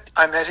I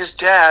met his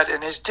dad,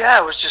 and his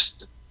dad was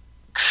just,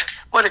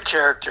 what a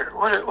character,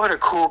 what a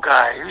cool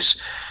guy. He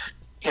was,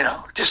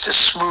 just a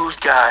smooth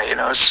guy,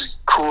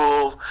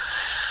 cool,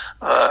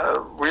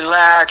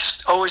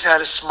 relaxed, always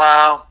had a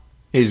smile.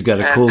 He's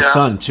got a cool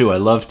son too. I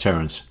love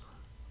Terrence.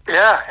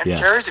 Yeah, and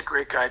Terry's a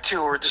great guy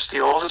too. We're just the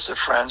oldest of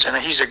friends, and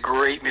he's a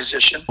great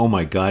musician. Oh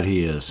my God,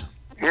 he is.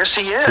 Yes,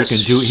 he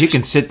is. He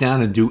can sit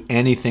down and do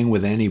anything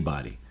with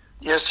anybody.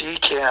 Yes, he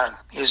can.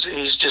 He's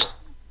just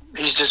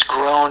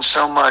grown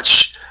so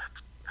much.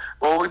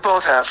 Well, we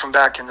both have from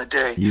back in the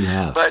day. You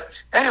have. But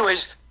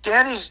anyways,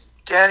 Danny used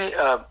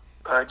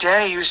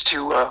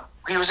to.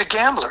 He was a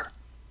gambler,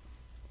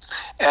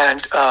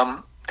 and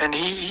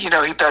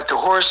he bet the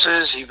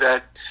horses. He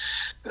bet.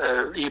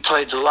 He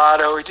played the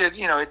lotto. He did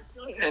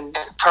and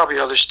probably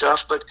other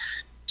stuff. But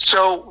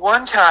so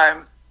one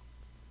time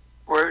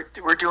we're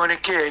doing a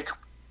gig.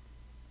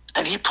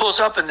 And he pulls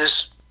up in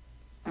this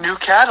new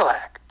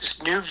Cadillac,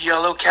 this new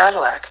yellow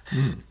Cadillac.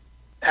 Mm.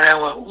 And I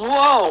went,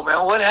 whoa,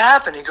 man, what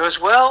happened? He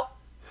goes, well,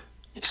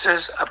 he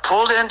says, I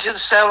pulled into the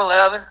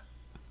 7-Eleven,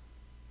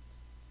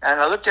 and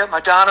I looked at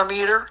my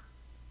dynameter,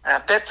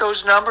 and I bet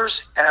those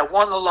numbers, and I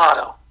won the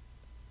lotto.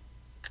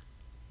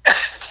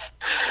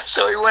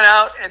 So he went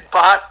out and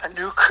bought a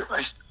new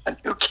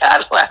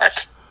Cadillac.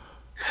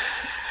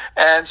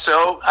 And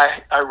so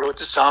I wrote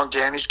the song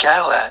Danny's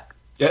Cadillac.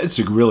 Yeah, it's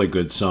a really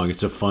good song.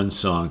 It's a fun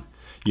song.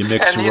 You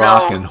mix And,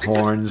 rock and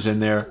horns in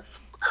there.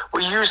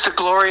 We used the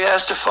Gloria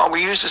Estefan.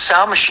 We used the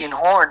Sound Machine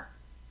horn,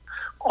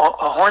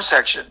 a horn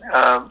section.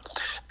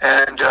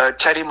 And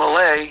Teddy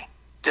Millay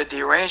did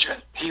the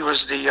arrangement. He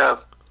was the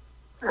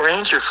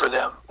arranger for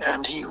them.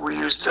 And we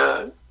used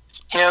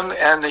him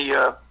and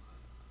the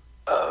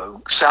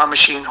Sound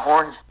Machine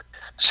horn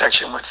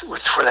section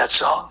for that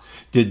song.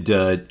 Did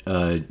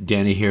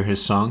Danny hear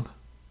his song?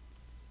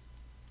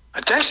 I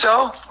think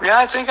so. Yeah,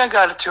 I think I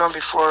got it to him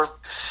before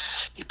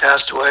he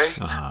passed away.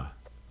 Uh-huh.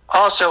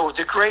 Also,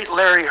 the great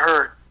Larry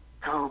Hurt,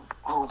 who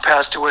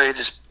passed away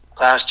this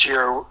last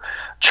year,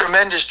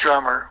 tremendous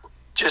drummer,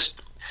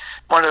 just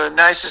one of the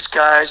nicest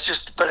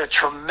guys, but a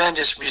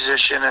tremendous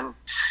musician and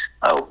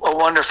a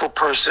wonderful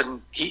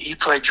person. He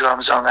played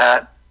drums on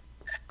that,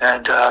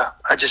 and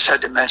I just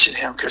had to mention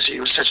him because he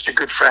was such a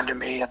good friend to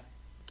me.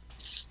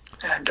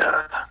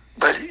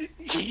 But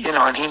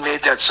he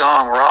made that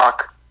song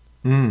rock.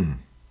 Hmm.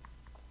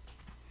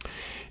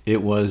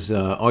 It was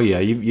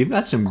you've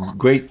got some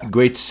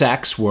great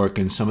sax work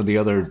and some of the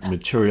other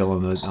material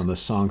on the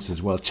songs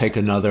as well. Take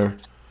another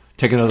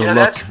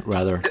look,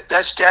 rather.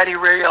 That's Daddy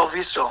Ray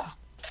Elviso,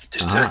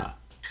 just a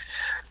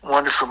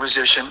wonderful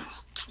musician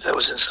that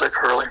was in Slick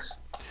Hurley.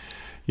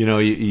 You know,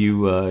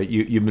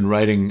 you've been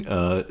writing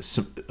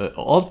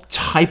all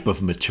type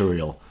of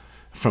material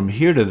from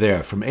here to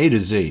there, from A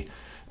to Z.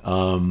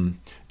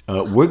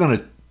 We're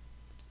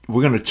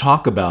gonna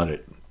talk about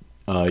it.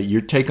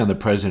 Your take on the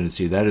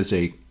presidency. That is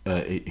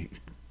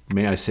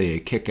may I say, a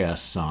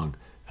kick-ass song,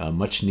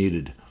 much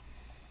needed.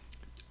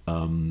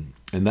 And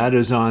that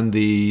is on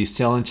the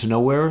Sail Into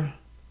Nowhere.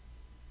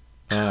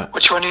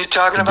 Which one are you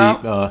talking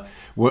about?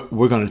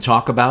 We're going to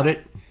talk about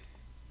it.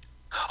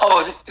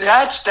 Oh,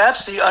 that's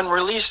the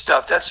unreleased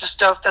stuff. That's the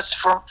stuff that's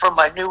from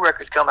my new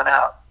record coming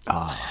out.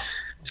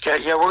 Okay,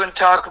 yeah, we're going to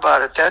talk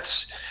about it.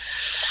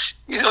 That's,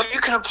 you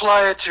can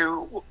apply it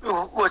to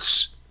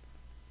what's,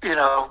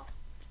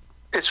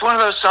 it's one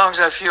of those songs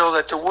I feel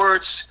that the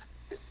words,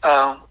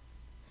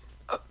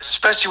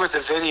 especially with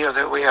the video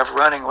that we have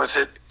running with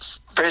it,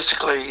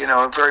 basically,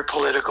 very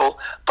political.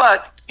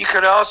 But it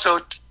could also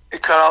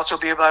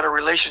be about a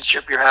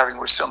relationship you're having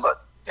with somebody,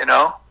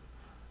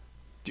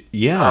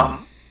 Yeah,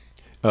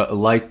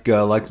 like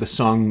the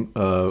song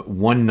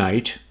 "One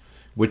Night,"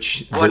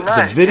 which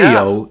the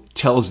video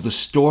tells the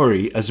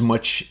story as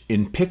much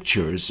in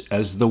pictures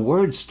as the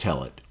words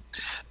tell it.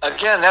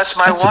 Again, that's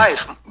my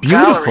wife,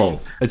 beautiful. Valerie.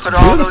 It's put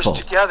beautiful. All those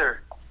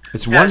together.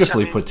 It's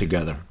wonderfully put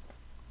together.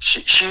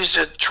 She's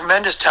a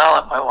tremendous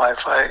talent, my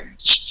wife.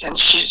 And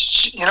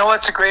she,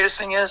 what the greatest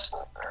thing is?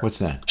 What's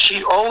that?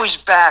 She always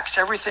backs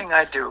everything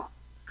I do.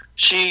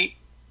 She,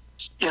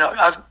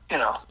 I've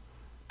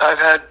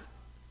had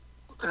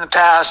in the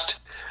past,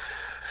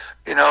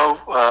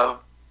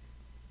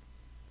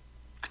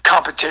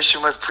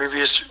 competition with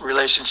previous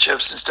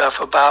relationships and stuff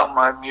about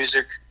my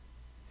music,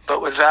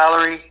 but with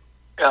Valerie,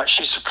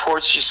 she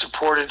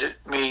supported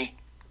me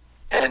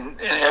in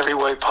every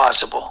way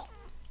possible.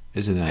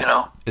 Isn't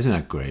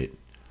that great?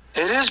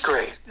 It is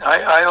great.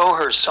 I owe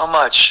her so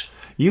much.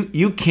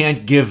 You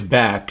can't give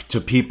back to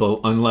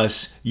people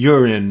unless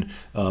you're in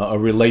a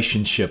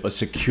relationship, a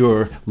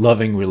secure,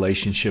 loving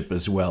relationship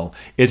as well.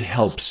 It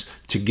helps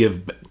to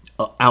give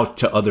out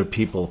to other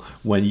people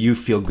when you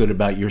feel good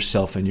about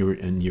yourself and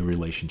your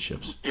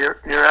relationships. You're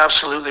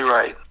absolutely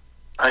right.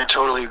 I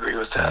totally agree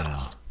with that. Yeah.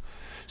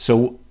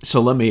 So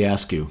let me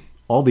ask you,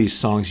 all these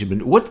songs you've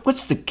been,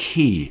 what's the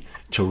key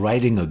to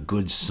writing a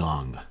good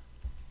song?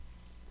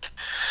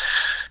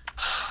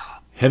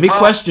 Heavy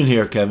question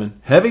here, Kevin.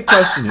 Heavy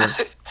question here.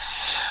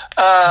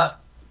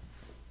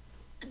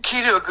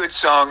 Key to a good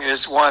song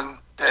is one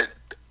that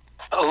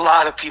a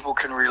lot of people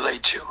can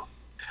relate to.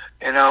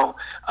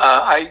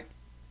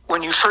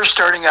 When you're first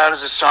starting out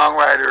as a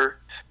songwriter,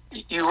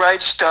 you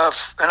write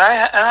stuff, and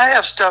I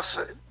have stuff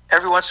that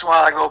every once in a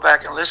while I go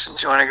back and listen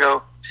to, and I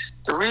go,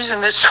 the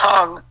reason this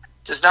song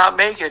does not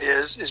make it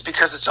is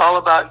because it's all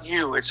about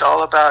you. It's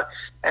all about,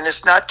 and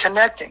it's not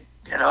connecting.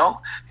 You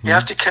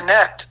have to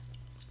connect.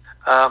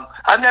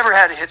 I've never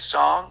had a hit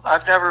song.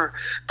 I've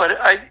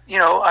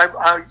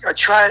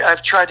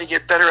tried to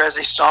get better as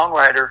a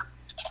songwriter.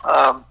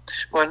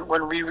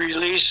 When we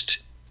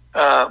released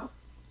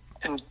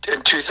in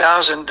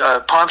 2000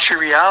 Palm Tree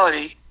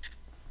Reality,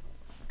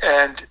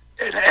 and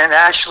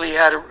actually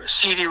had a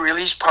CD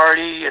release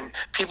party, and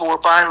people were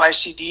buying my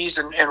CDs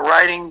and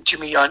writing to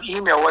me on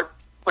email what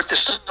the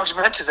songs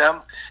meant to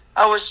them,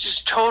 I was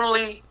just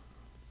totally.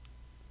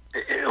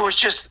 It was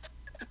just.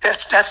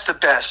 That's the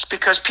best,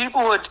 because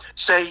people would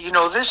say,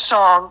 this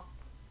song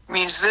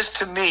means this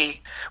to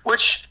me,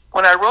 which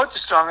when I wrote the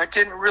song, it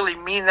didn't really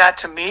mean that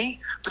to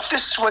me, but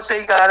this is what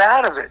they got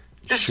out of it.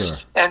 Sure.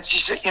 And she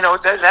said,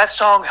 that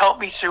song helped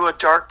me through a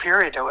dark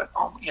period. I went,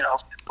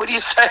 what do you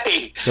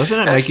say?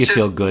 Doesn't it make you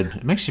feel good?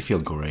 It makes you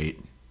feel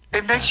great.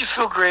 It makes you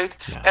feel great,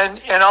 Yeah.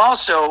 and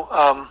also,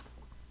 a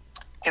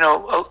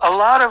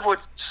lot of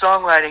what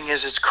songwriting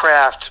is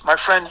craft. My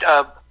friend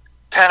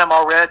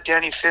Panama Red,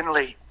 Danny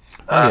Finley,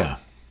 Oh yeah.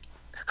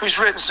 who's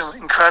written some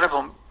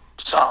incredible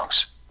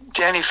songs.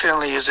 Danny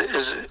Finley is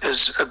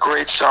a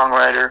great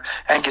songwriter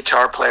and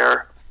guitar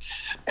player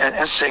and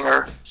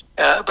singer.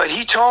 But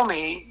he told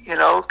me,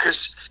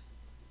 because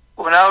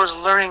when I was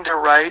learning to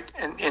write,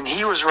 and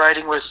he was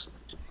writing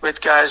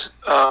with guys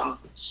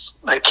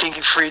like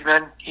Kinky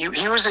Friedman. He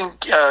was in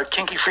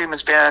Kinky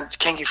Friedman's band,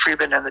 Kinky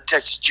Friedman and the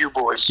Texas Jew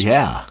Boys.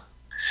 Yeah.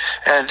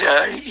 And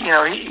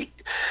he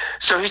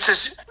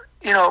says,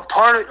 a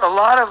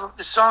lot of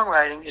the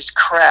songwriting is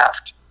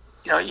craft.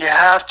 You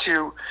have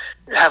to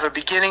have a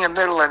beginning, a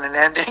middle, and an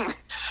ending.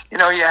 You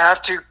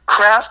have to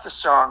craft the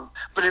song,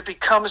 but it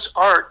becomes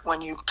art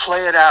when you play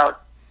it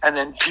out and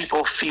then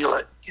people feel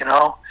it.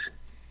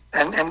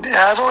 And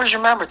I've always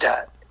remembered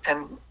that.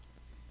 And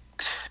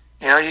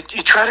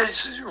you try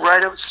to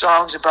write out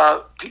songs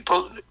about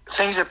people,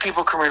 things that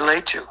people can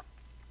relate to.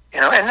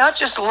 And not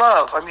just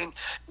love. I mean,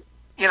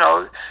 you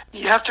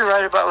have to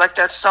write about, like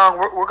that song.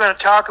 We're going to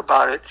talk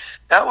about it.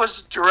 That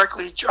was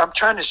directly. I'm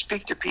trying to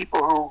speak to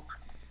people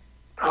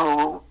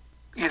who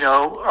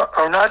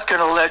are not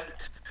going to let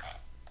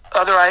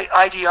other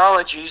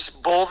ideologies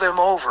bowl them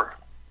over.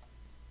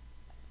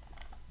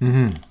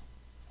 Mm-hmm.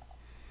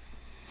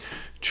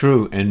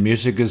 True, and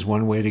music is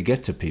one way to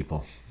get to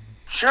people.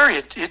 Sure,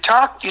 you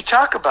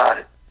talk about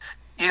it.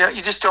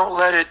 You just don't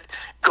let it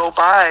go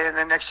by, and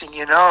the next thing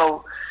you're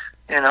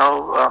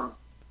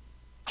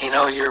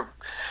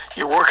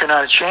working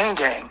on a chain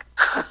gang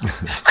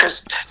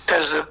because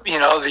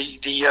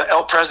the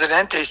El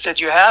Presidente said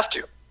you have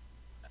to.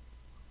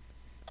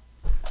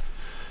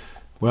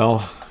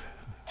 Well,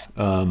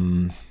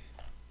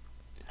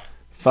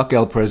 fuck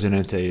El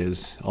Presidente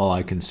is all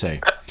I can say.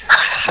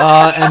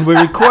 And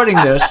we're recording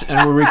this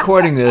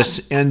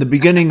in the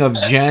beginning of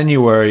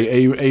January,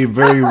 a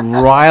very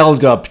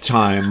riled up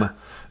time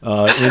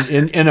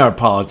in our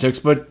politics.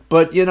 But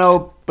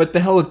the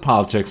hell with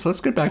politics.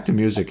 Let's get back to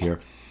music here.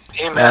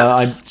 Amen.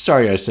 I'm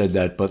sorry I said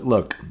that, but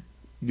look,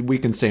 we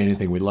can say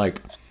anything we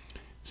like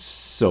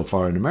so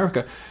far in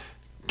America.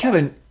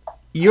 Kevin,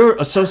 your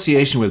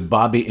association with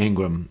Bobby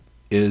Ingram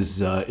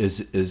is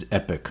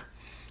epic.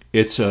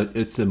 It's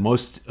the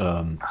most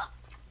a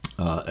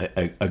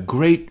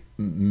great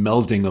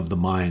melding of the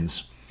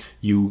minds.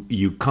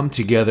 You come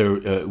together,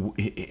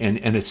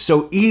 and it's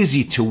so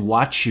easy to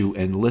watch you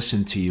and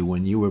listen to you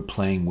when you were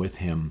playing with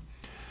him,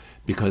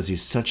 because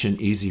he's such an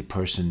easy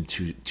person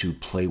to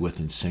play with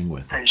and sing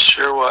with. He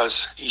sure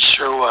was. He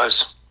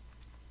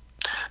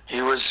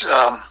was.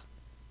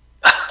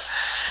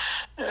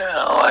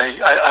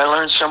 I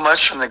learned so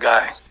much from the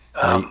guy.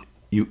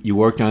 You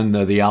worked on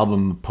the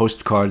album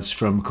Postcards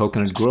from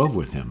Coconut Grove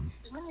with him.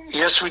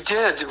 Yes, we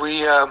did.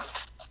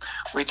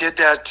 We did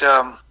that.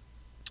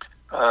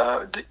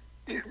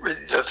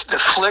 The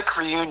Flick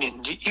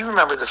reunion. You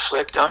remember the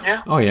Flick, don't you?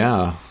 Oh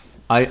yeah,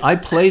 I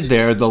played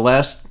there the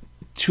last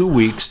 2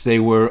 weeks. They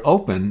were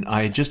open.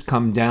 I had just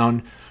come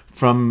down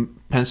from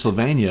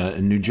Pennsylvania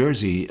and New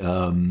Jersey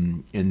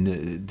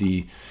in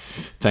the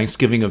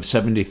Thanksgiving of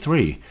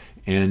 '73,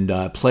 and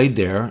played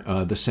there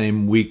the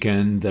same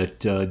weekend that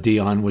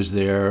Dion was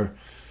there.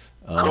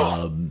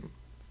 Cool.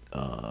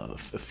 A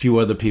few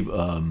other people,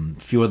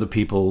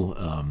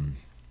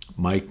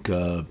 Mike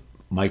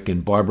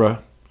and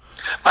Barbara.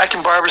 Mike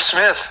and Barbara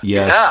Smith.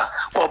 Yes. Yeah.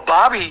 Well,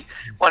 Bobby,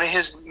 one of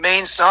his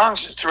main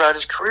songs throughout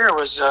his career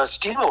was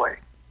 "Steal Away."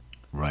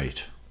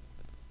 Right.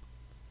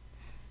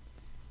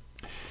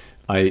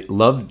 I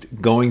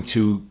loved going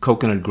to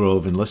Coconut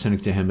Grove and listening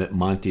to him at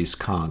Monty's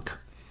Conch.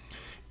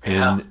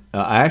 And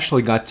I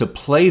actually got to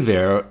play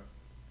there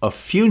a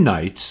few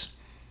nights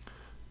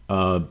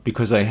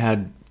because I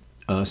had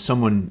a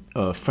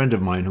friend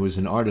of mine who was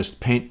an artist,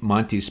 paint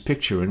Monty's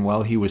picture. And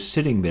while he was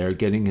sitting there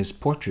getting his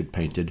portrait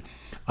painted,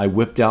 I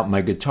whipped out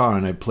my guitar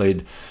and I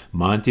played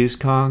Monty's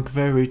Conch,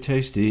 very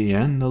tasty,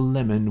 and the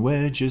lemon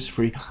wedge is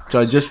free.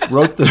 So I just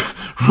wrote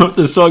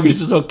the song. He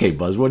says, "Okay,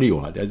 Buzz, what do you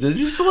want?" I said,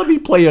 "Just let me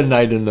play a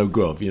night in the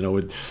Grove,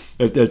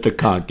 at the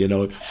Conch,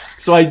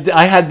 So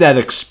I had that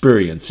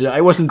experience.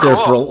 I wasn't there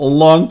for a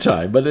long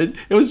time, but it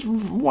was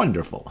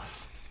wonderful.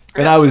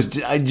 And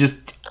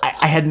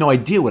I had no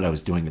idea what I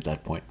was doing at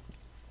that point.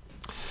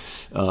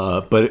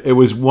 But it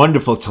was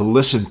wonderful to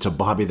listen to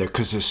Bobby there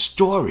because his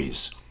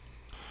stories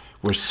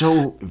were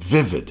so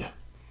vivid.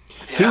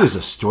 Yeah. He was a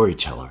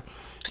storyteller.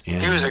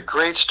 And he was a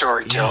great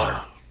storyteller.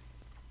 Yeah.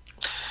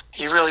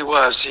 He really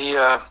was.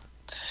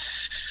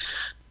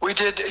 We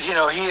did, he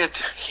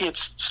had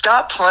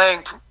stopped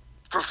playing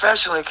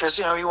professionally because,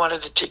 he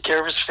wanted to take care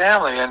of his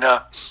family. And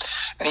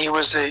he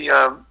was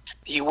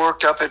he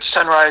worked up at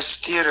Sunrise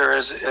Theater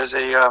as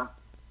a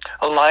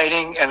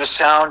lighting and a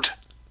sound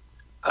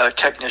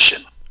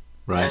technician.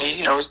 Right. And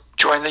he,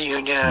 joined the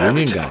union and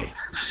Union everything. guy.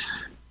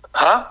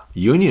 Huh?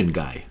 Union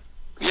guy.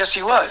 Yes,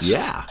 he was.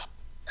 Yeah.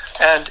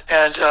 And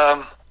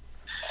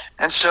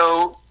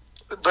so,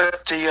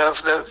 but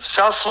the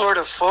South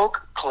Florida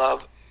Folk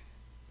Club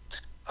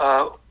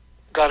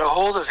got a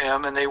hold of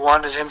him, and they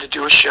wanted him to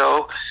do a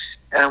show,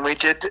 and we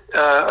did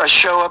a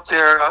show up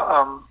there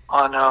on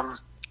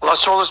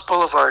Las Olas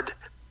Boulevard.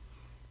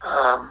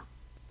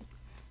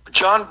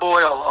 John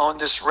Boyle owned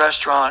this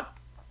restaurant,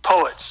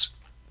 Poets,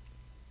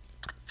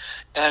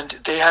 and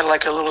they had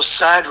like a little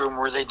side room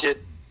where they did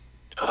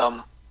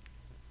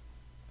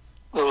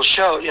little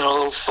show,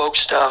 little folk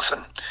stuff,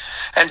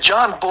 and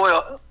John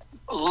Boyle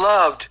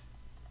loved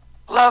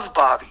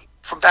Bobby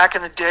from back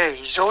in the day.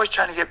 He's always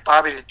trying to get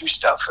Bobby to do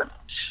stuff, and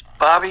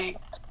Bobby,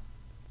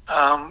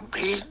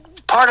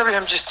 part of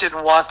him just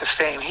didn't want the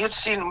fame. He had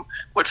seen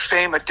what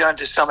fame had done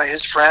to some of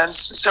his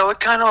friends, so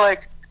it kind of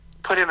like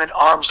put him at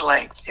arm's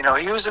length. He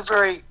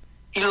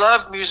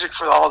loved music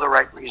for all the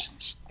right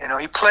reasons.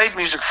 He played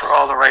music for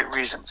all the right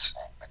reasons,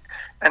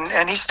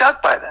 and he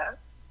stuck by that.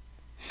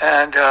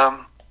 And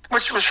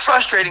which was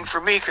frustrating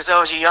for me because I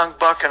was a young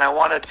buck and I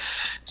wanted.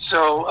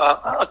 So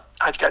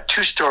I've got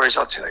two stories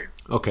I'll tell you.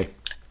 Okay.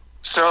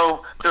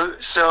 So the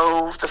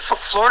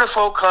Florida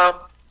Folk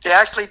Club, they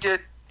actually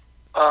did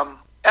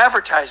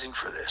advertising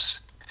for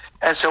this,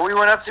 and so we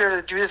went up there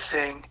to do the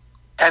thing,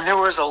 and there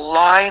was a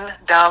line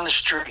down the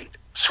street.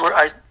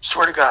 I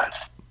swear to God.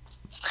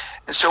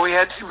 And so we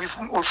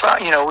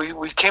found,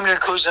 we came to the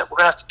conclusion that we're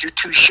going to have to do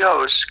two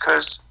shows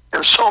because there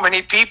were so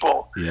many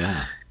people.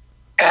 Yeah.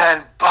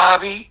 And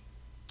Bobby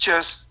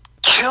just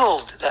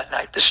killed that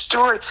night. The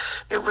story,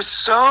 it was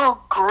so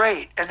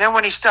great. And then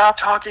when he stopped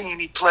talking and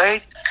he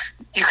played,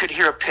 you could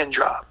hear a pin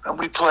drop. And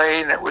we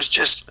played, and it was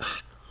just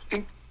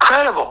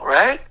incredible,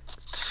 right?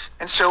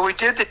 And so we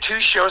did the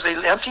two shows. They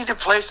emptied the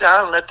place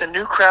out and let the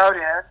new crowd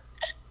in.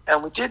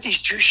 And we did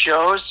these two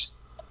shows.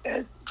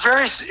 It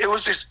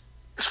was just,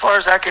 as far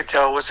as I could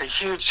tell, was a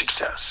huge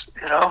success.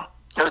 It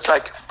was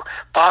like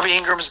Bobby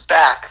Ingram's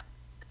back.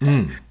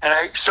 And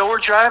so we're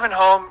driving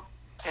home,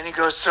 and he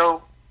goes,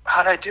 "So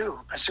how'd I do?"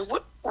 I said,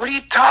 "What are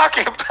you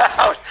talking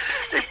about?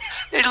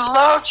 They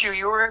loved you.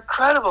 You were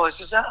incredible." He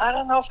says, "I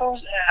don't know if I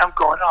was." I'm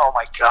going, "Oh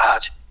my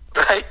God,"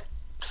 right?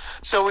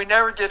 So we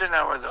never did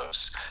another of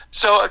those.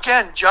 So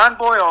again, John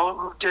Boyle,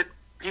 who did,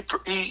 he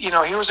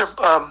was a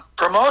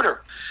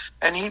promoter,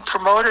 and he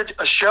promoted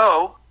a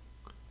show,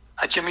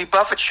 a Jimmy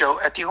Buffett show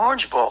at the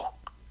Orange Bowl,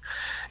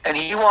 and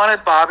he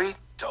wanted Bobby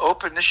to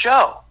open the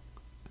show,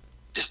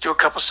 just do a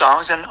couple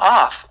songs and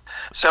off.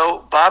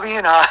 So Bobby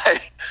and I,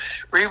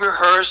 we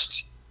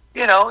rehearsed,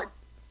 and I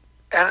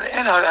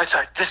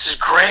thought, this is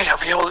great. I'll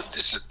be able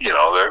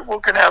to, we're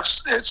going to have,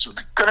 it's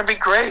going to be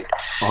great.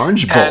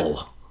 Orange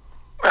Bowl.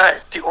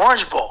 Right, the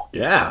Orange Bowl.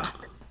 Yeah.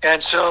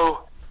 And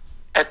so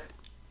at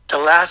the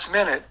last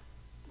minute,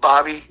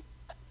 Bobby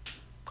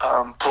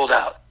pulled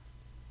out.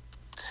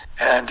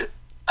 And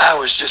I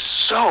was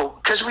just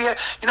because we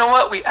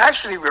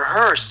actually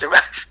rehearsed,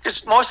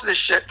 because most of the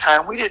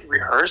time we didn't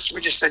rehearse.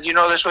 We just said,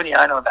 this one? Yeah,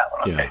 I know that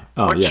one. Okay. Yeah.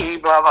 Oh, what key,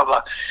 blah, blah,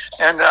 blah.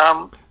 And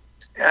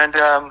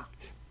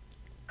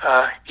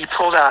he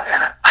pulled out,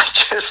 and I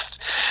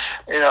just,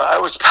 I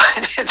was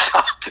trying to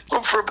talk to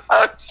him for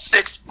about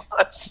 6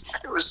 months.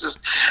 It was just,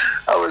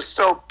 I was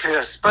so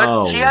pissed.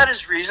 But he had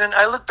his reason.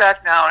 I look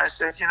back now and I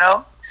said,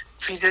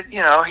 if he did,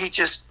 he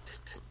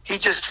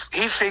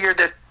figured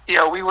that,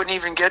 we wouldn't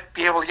even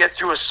be able to get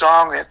through a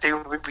song, that they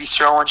would be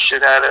throwing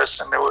shit at us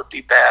and it would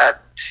be bad.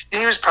 And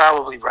he was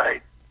probably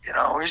right. It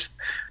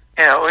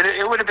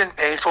would have been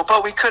painful,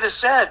 but we could have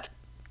said,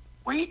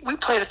 we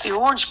played at the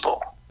Orange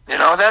Bowl.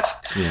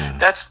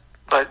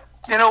 But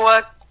you know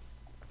what?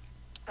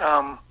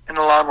 In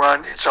the long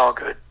run, it's all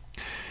good.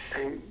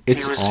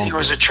 He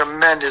was a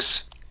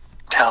tremendous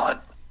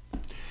talent.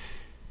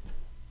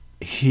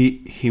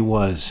 He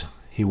was.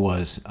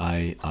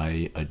 I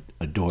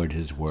adored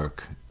his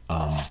work.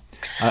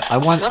 I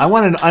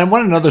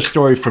want another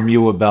story from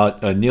you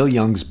about Neil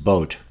Young's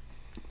boat.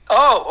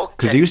 Oh, okay.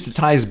 Because he used to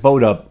tie his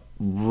boat up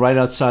right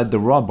outside the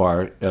Raw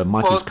Bar,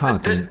 Monty's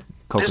Conch in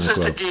Coconut Grove. This is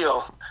the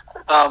deal.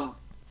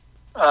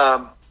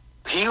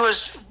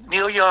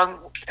 Neil Young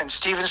and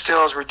Stephen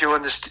Stills were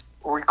doing this,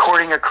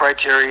 recording at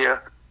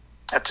Criteria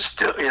at the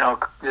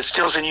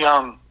Stills and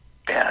Young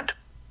band,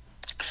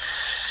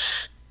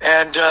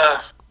 and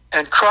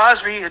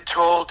Crosby had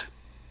told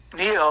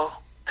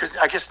Neil, because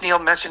I guess Neil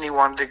mentioned he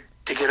wanted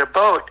to get a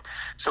boat,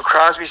 so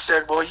Crosby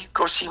said, "Well, you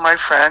go see my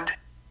friend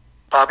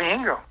Bobby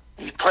Ingram.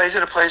 He plays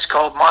at a place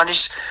called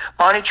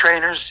Monty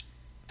Trainers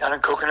down in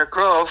Coconut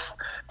Grove.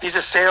 He's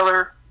a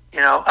sailor,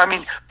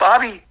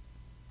 Bobby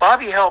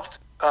helped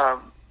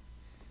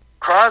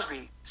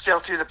Crosby sail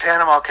through the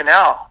Panama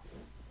Canal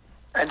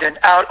and then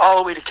out all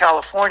the way to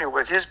California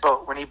with his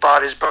boat when he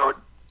bought his boat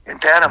in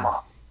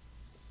Panama."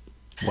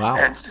 Wow.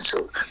 And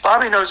so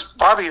Bobby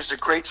was a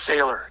great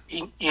sailor.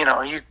 He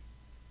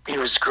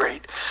was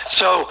great.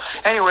 So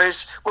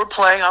anyways,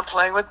 I'm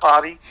playing with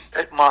Bobby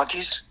at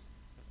Monty's,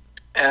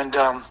 and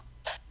how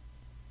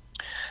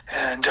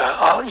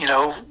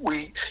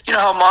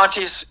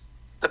Monty's,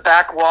 the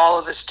back wall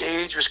of the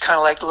stage was kind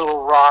of like a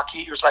little rocky.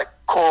 It was like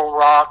coral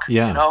rock.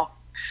 Yeah. All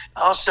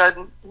of a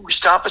sudden we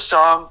stop a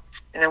song,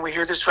 and then we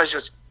hear this voice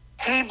goes,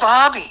 "Hey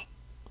Bobby,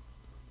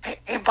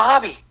 hey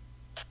Bobby."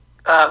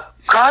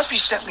 Crosby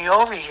sent me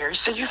over here. He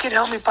said, you can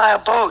help me buy a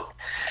boat.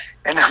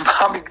 And then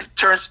Bobby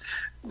turns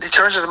to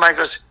the mic and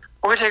goes,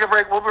 we're going to take a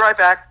break. We'll be right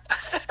back.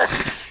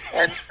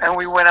 and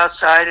we went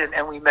outside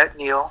and we met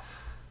Neil.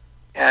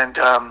 And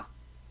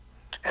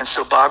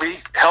so Bobby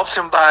helped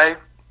him buy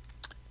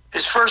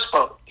his first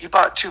boat. He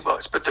bought 2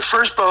 boats. But the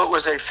first boat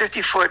was a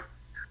 50-foot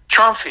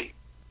Trumpy,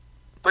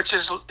 which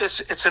is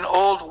it's an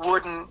old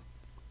wooden,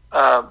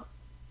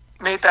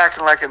 made back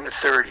in the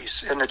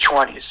 30s, in the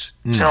 20s.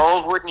 It's an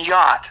old wooden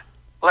yacht,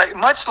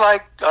 much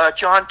like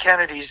John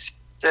Kennedy's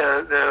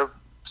the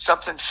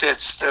something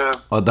Fitz, the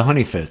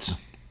Honey Fitz,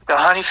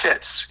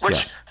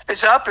 which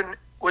is up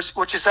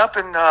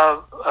in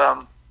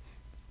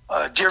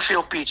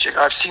Deerfield Beach.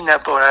 I've seen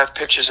that boat. I have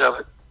pictures of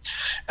it,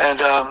 and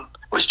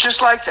it was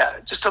just like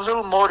that, just a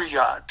little motor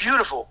yacht,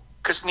 beautiful.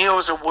 Because Neil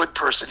is a wood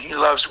person; he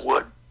loves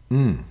wood.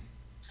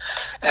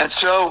 And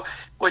so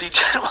what he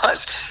did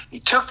was he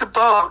took the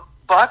boat,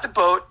 bought the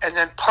boat, and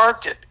then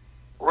parked it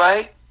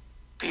right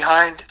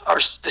behind the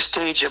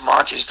stage at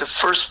Monty's. The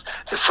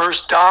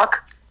first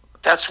dock,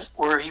 that's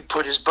where he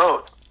put his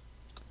boat.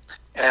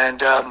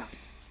 And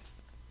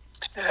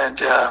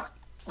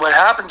what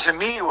happened to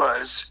me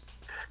was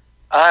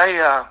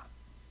I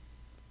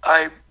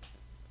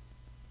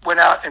went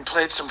out and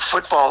played some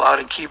football out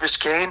in Key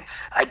Biscayne.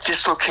 I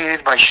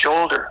dislocated my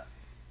shoulder,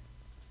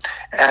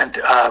 and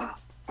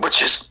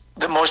which is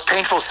the most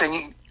painful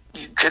thing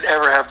you could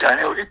ever have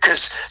done.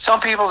 Because some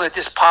people, that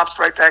just pops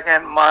right back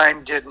in.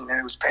 Mine didn't, and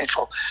it was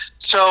painful.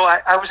 So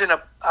I was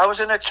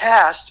in a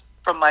cast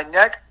from my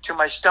neck to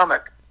my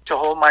stomach to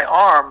hold my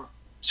arm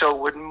so it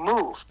wouldn't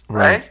move.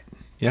 Right?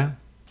 Yeah.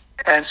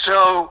 And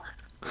so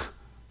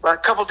a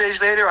couple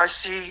days later, I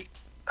see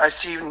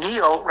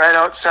Neil right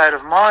outside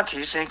of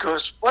Monty's, and he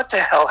goes, "What the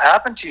hell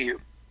happened to you?"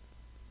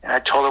 And I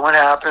told him what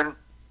happened.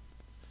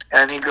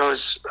 And he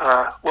goes,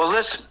 well,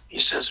 listen, he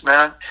says,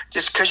 man,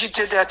 just because you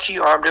did that to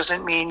your arm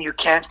doesn't mean you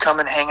can't come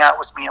and hang out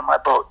with me on my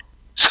boat.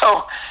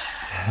 So,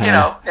 and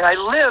I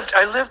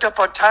lived up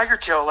on Tiger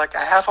Tail, like a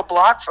half a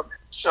block from it.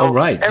 So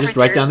just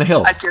right down the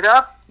hill. I'd get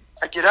up,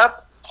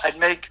 I'd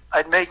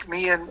make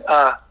me and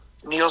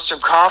Neil some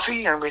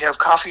coffee, and we'd have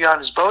coffee on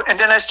his boat. And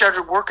then I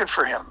started working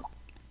for him.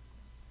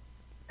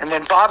 And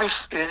then Bobby,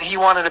 he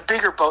wanted a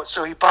bigger boat,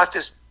 so he bought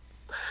this,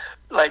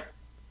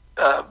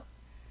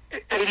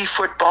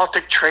 80-foot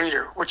Baltic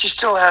Trader, which he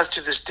still has to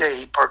this day.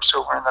 He parks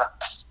over in the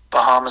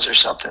Bahamas or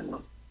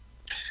something.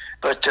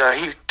 But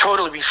he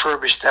totally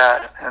refurbished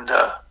that. And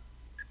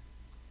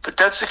but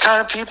that's the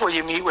kind of people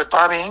you meet with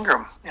Bobby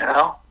Ingram,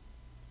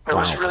 It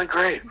was really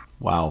great.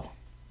 Wow.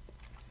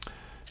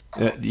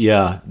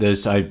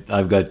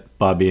 I've got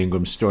Bobby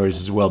Ingram stories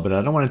as well, but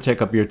I don't want to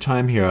take up your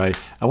time here.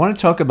 I want to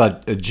talk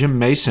about Jim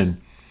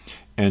Mason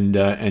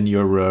and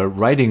your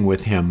writing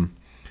with him.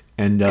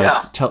 And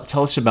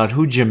tell us about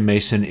who Jim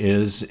Mason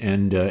is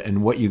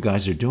and what you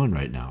guys are doing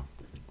right now.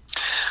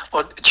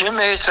 Well, Jim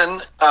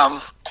Mason,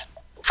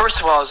 first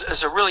of all,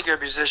 is a really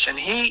good musician.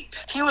 He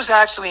was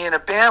actually in a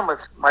band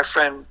with my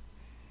friend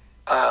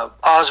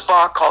Oz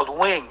Bach called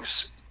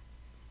Wings.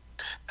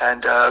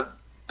 And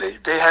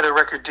they had a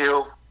record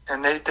deal,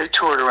 and they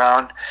toured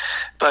around.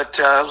 But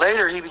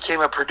later he became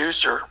a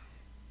producer.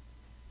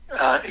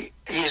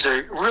 He's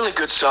a really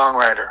good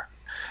songwriter.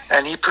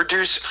 And he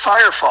produced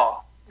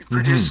Firefall. He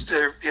produced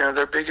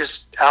their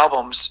biggest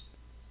albums,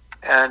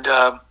 and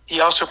he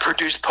also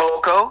produced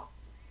Poco,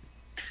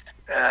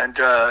 and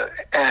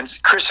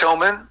Chris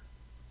Hillman,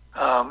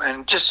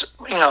 and just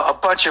a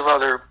bunch of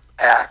other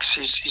acts.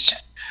 He's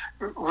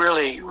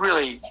really,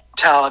 really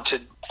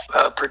talented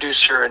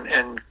producer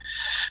and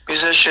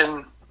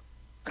musician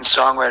and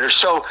songwriter.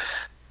 So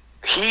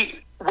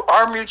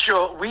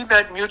we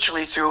met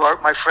mutually through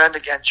my friend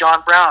again,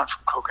 John Brown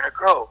from Coconut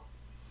Grove.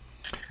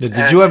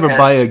 Did you ever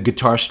buy a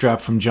guitar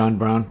strap from John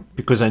Brown?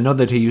 Because I know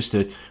that he used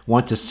to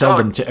want to sell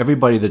them to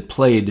everybody that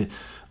played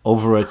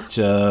over at,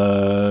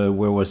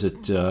 where was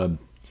it? John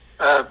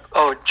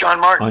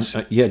Martin's.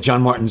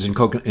 John Martin's in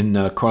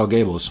Coral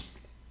Gables.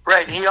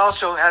 Right. He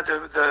also had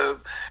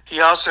he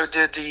also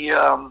did the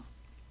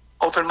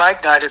open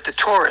mic night at the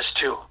Taurus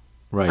too.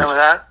 Right. Remember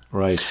that?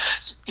 Right.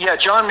 Yeah,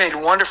 John made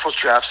wonderful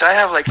straps. I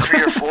have like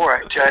 3 or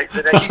 4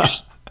 that I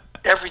use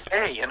every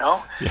day,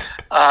 Yeah.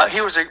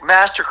 He was a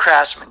master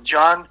craftsman.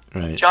 John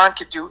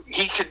could do.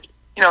 He could.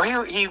 He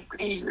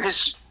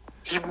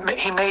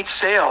made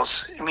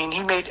sails. I mean,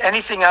 he made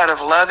anything out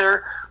of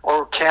leather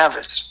or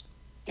canvas.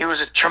 He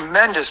was a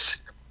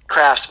tremendous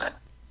craftsman,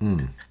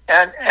 and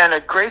a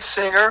great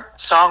singer,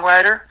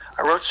 songwriter.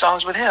 I wrote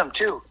songs with him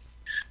too.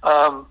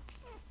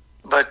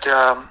 But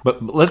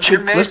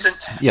Jim Mason.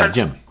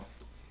 Jim.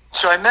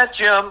 So I met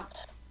Jim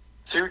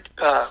through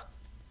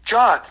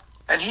John.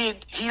 And he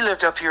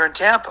lived up here in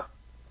Tampa,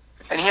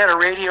 and he had a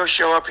radio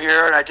show up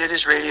here, and I did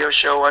his radio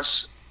show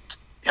once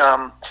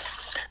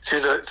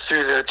through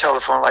the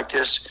telephone like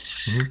this.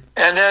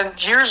 And then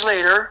years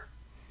later,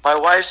 my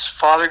wife's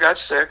father got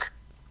sick,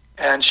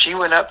 and she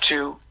went up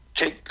here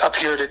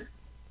to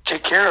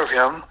take care of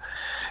him,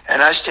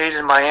 and I stayed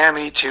in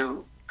Miami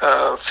to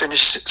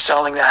finish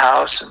selling the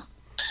house,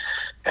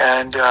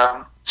 And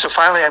so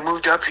finally I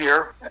moved up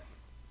here.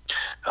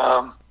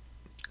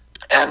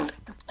 And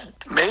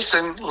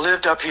Mason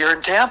lived up here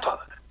in Tampa.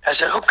 I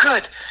said, "Oh,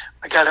 good.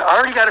 I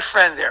already got a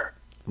friend there."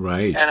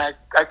 Right. And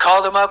I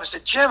called him up and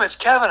said, "Jim, it's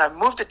Kevin. I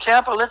moved to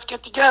Tampa. Let's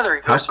get together."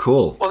 He goes, how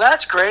cool. "Well,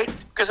 that's great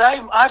because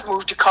I've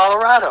moved to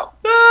Colorado."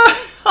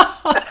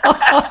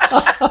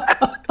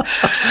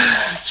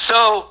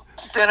 So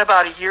then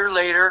about a year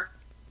later,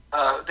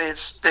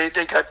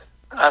 they got,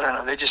 I don't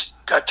know, they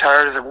just got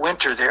tired of the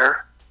winter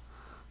there,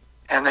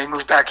 and they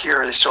moved back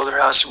here. They sold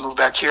their house and moved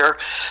back here.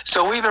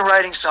 So we've been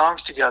writing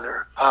songs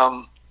together.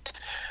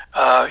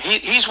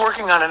 He's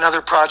working on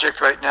another project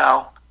right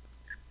now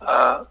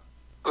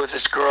with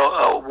this girl,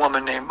 a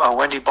woman named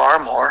Wendy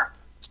Barmore,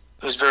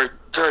 who's a very,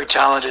 very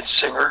talented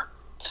singer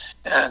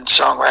and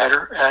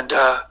songwriter. And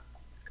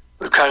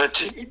we've kind of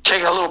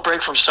taken a little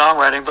break from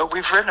songwriting, but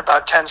we've written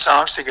about 10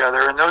 songs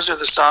together, and those are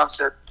the songs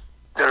that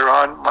are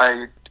on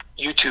my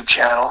YouTube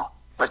channel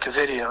with the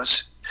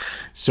videos.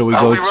 So we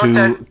go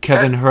to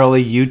Kevin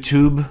Hurley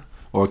YouTube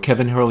or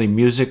Kevin Hurley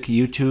Music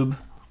YouTube?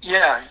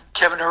 Yeah,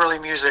 Kevin Hurley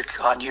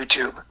Music on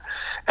YouTube.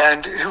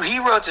 And he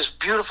wrote this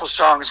beautiful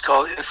song. It's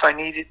called If I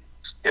Needed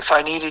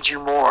You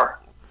More,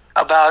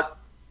 about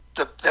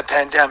the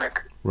pandemic.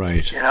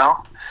 Right. You know?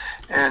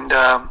 And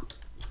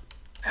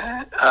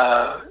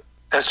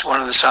that's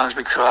one of the songs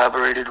we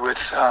collaborated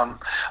with.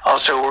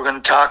 Also, we're going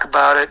to talk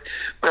about it.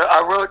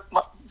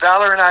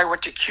 Valor and I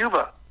went to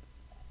Cuba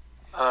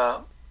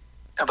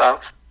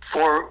about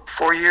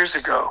four years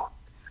ago,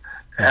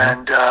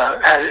 and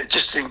had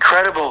just an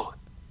incredible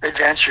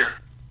adventure.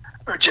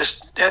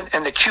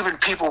 And the Cuban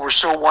people were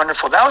so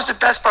wonderful. That was the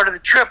best part of the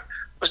trip,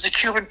 was the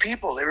Cuban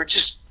people. They were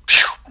just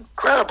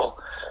incredible.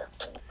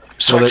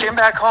 So I came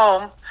back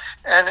home,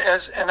 and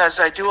as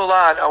I do a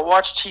lot, I'll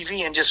watch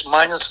TV and just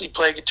mindlessly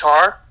play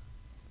guitar.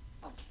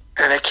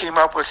 And I came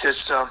up with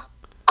this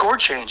chord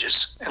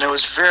changes, and it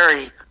was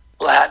very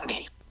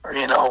Latin-y, or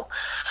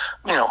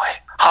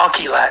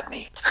honky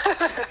Latin-y,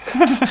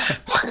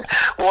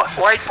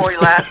 white boy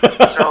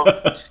Latin. So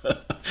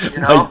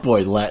white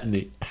boy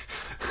Latin-y.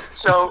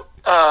 So,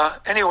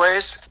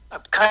 anyways, I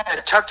kind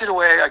of tucked it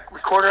away. I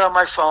recorded on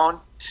my phone,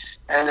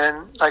 and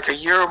then like a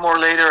year or more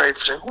later, I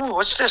said, "Ooh,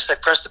 what's this?" I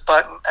pressed the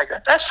button. I go,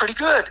 "That's pretty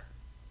good,"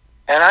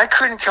 and I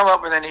couldn't come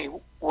up with any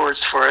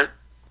words for it,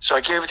 so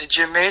I gave it to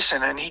Jim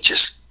Mason, and he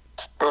just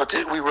wrote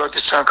it. We wrote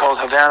this song called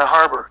Havana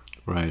Harbor.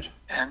 Right.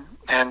 And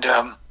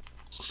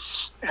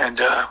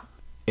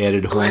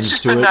added horns it's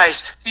just to been it.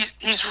 nice.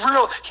 He's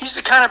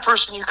the kind of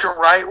person you can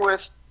write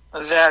with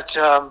that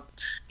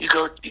you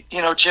go,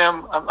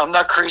 Jim, I'm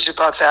not crazy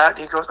about that.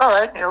 He goes, all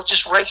right, he'll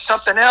just write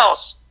something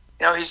else.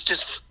 He's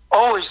just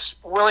always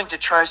willing to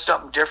try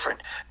something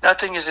different.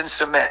 Nothing is in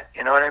cement.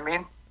 You know what I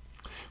mean?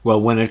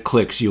 Well, when it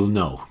clicks, you'll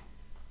know.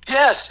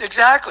 Yes,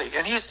 exactly.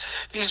 And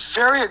he's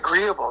very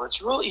agreeable. It's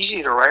real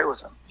easy to write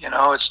with him.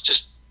 It's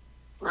just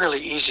really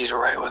easy to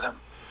write with him.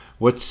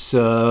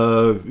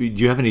 Do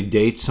you have any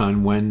dates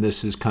on when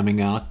this is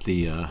coming out?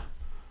 Your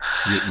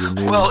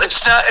new... Well,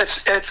 it's not.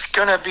 It's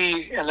going to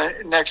be in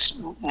the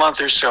next month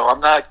or so.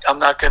 I'm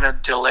not going to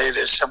delay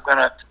this. I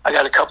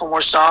got a couple more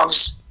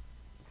songs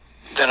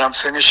that I'm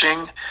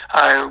finishing.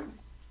 I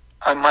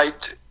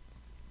might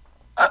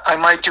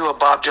do a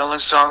Bob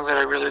Dylan song that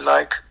I really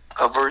like.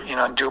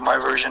 And do my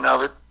version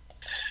of it.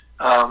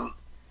 But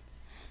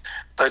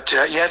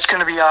it's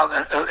going to be out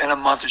in a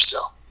month or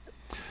so.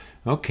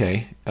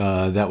 Okay,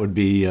 that would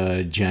be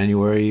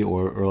January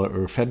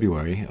or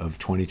February of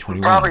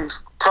 2021.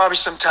 Probably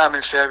sometime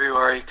in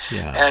February.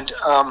 Yeah. And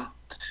I'm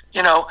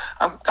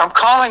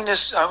calling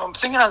this. I'm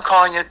thinking on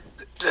calling it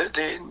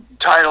the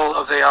title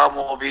of the album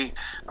will be,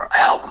 or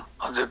album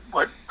of the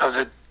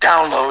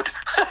download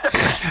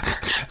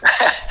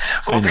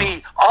will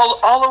be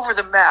all over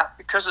the map,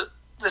 because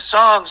the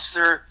songs,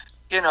 they're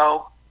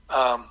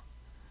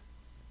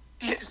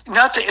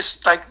nothing.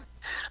 It's like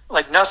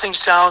nothing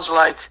sounds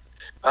like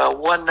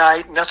One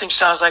Night. Nothing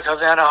sounds like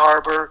Havana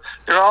Harbor.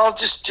 They're all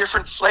just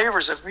different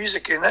flavors of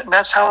music, and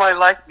that's how I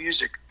like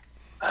music.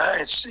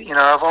 I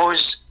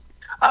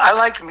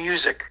like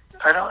music.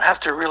 I don't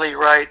have to really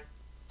write.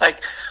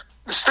 Like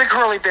the Slick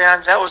Hurley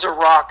Band, that was a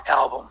rock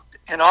album,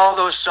 and all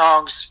those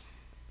songs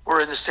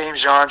were in the same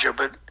genre.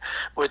 But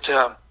with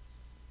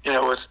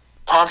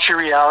Palm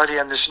Tree Reality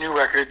on this new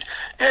record,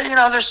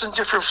 there's some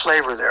different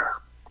flavor there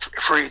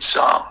for each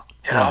song.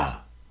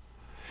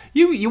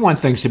 You want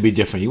things to be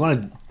different.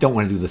 Don't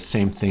want to do the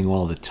same thing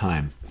all the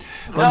time.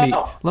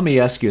 Let me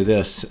ask you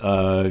this.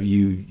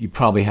 You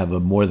probably have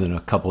more than a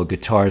couple of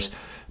guitars,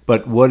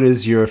 but what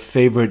is your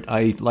favorite?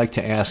 I like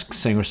to ask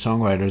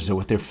singer-songwriters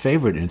what their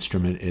favorite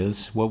instrument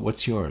is.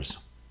 What's yours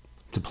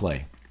to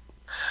play?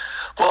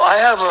 Well, I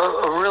have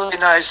a really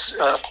nice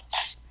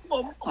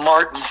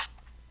Martin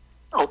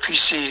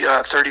OPC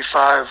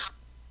 35,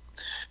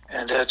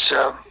 and it's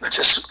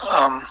just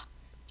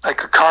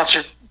like a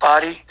concert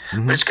body.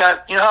 Mm-hmm. But it's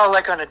got, how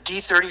like on a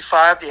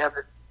D35 they have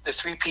the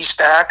three-piece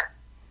back.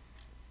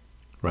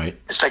 Right.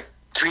 It's like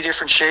three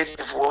different shades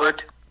of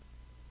wood,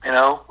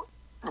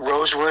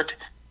 rosewood.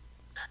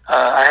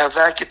 I have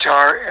that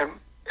guitar,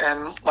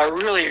 and my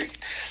really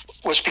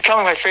what's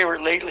becoming my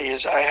favorite lately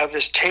is I have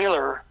this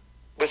Taylor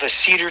with a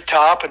cedar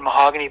top and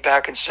mahogany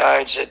back and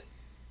sides. That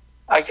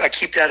I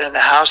keep that in the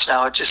house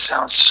now. It just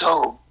sounds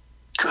so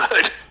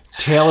good.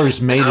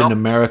 Taylor's made in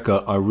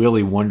America are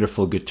really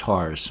wonderful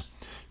guitars.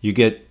 You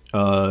get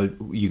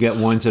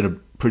ones that are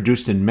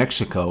produced in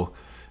Mexico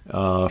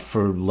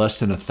for less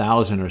than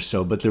 $1,000 or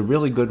so, but the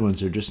really good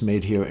ones are just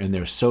made here, and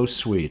they're so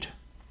sweet.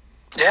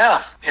 Yeah,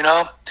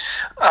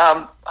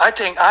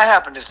 I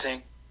happen to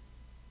think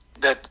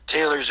that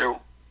Taylors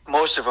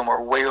most of them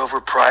are way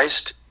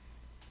overpriced,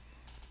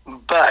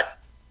 but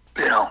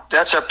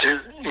that's up to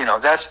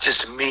that's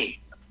just me.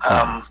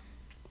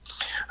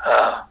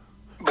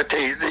 But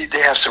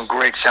they have some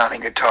great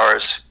sounding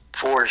guitars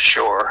for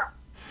sure.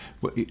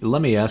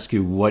 Let me ask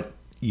you what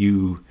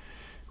do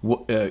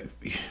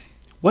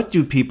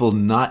people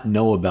not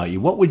know about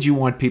you? What would you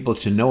want people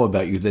to know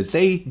about you that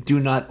they do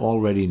not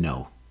already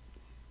know?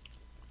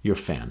 Your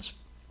fans.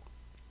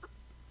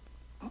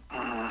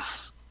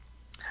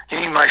 You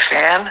mean my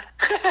fan?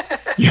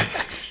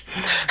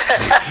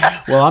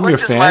 Well, I'm your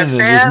fan, and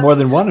there's more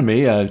than one of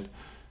me.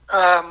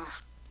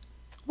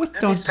 What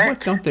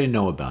don't they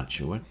know about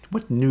you?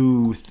 What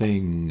new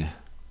thing?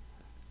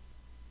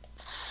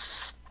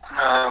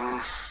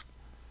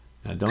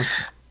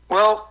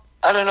 Well,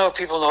 I don't know if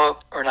people know it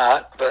or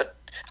not, but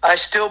I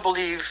still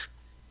believe,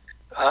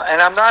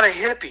 and I'm not a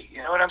hippie.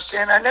 You know what I'm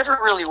saying? I never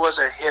really was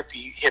a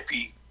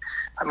hippie.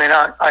 I mean,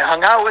 I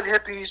hung out with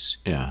hippies.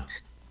 Yeah.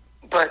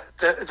 But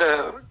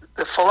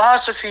the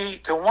philosophy,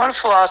 the one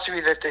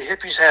philosophy that the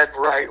hippies had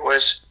right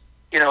was,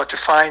 to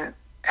find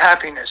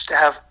happiness, to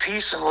have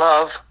peace and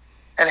love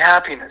and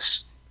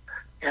happiness,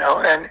 and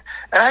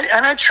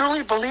I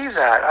truly believe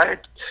that.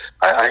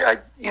 I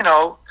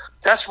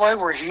that's why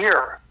we're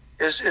here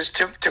is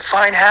to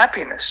find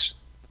happiness.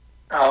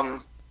 In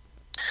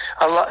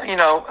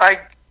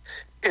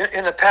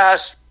the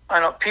past, I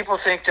know people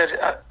think that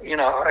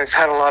I've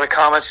had a lot of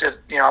comments that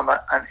I'm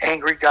an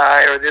angry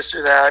guy or this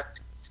or that.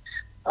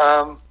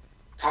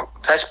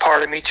 That's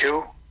part of me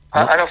too.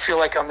 I don't feel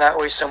like I'm that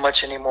way so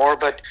much anymore,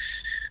 but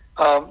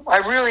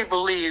I really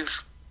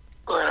believe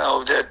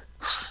that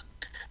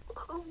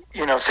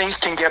things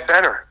can get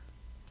better.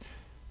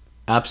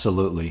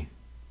 Absolutely.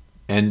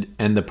 And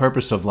the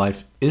purpose of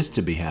life is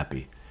to be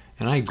happy.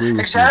 And I agree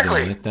with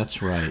exactly. you, David.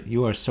 That's right.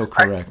 You are so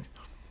correct.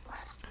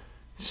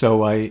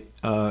 So I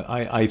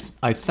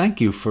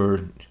thank you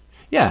for,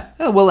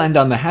 we'll end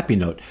on the happy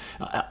note.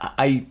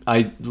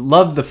 I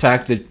love the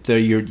fact that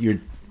you're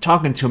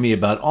talking to me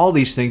about all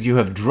these things. You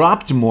have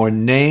dropped more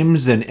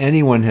names than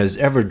anyone has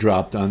ever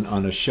dropped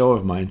on a show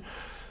of mine.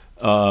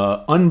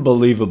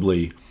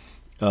 Unbelievably,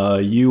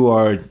 you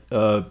are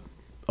a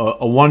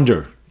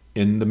wonder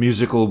in the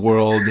musical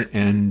world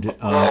and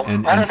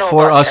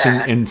for us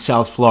in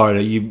South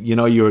Florida.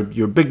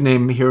 You're a big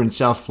name here in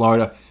South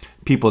Florida.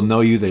 People know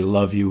you, they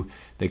love you,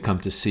 they come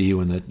to see you,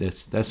 and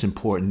that's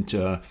important.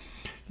 For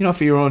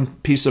your own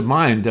peace of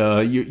mind,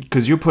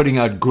 because you're putting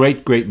out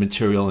great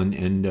material,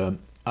 and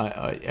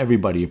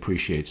everybody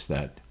appreciates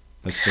that.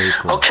 That's very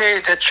cool. Okay,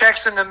 the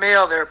check's in the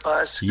mail there,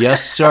 Buzz.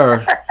 Yes,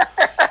 sir.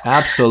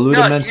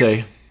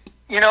 Absolutamente.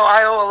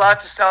 I owe a lot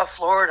to South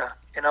Florida.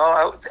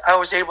 I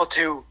was able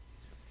to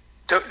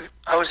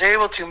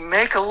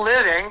make a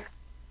living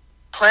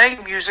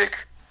playing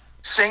music,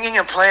 singing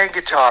and playing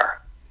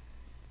guitar.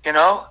 And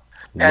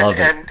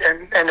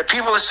the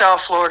people of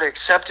South Florida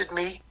accepted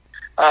me.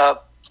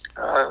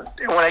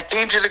 When I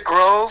came to the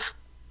Grove,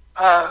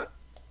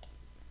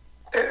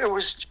 it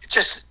was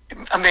just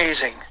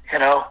amazing.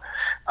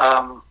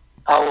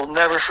 I will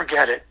never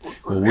forget it.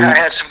 I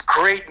had some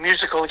great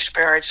musical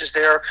experiences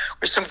there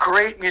with some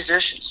great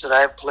musicians that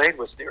I have played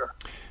with there.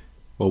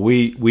 Well,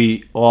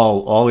 we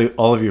all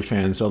of your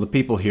fans, all the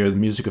people here, the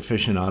music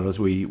aficionados,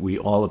 we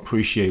all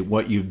appreciate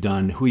what you've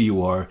done, who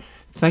you are.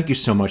 Thank you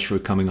so much for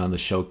coming on the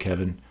show,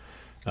 Kevin.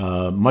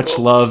 Much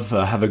love.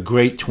 Have a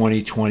great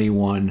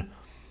 2021,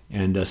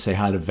 and say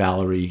hi to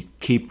Valerie.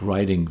 Keep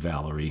writing,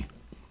 Valerie.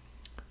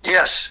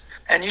 Yes,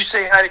 and you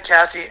say hi to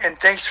Kathy, and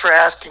thanks for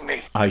asking me.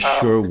 I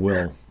sure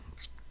will.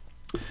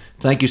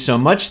 Thank you so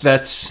much.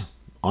 That's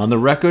On the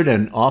Record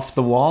and Off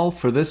the Wall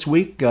for this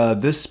week.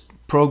 This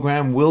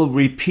program will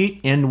repeat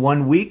in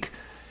 1 week,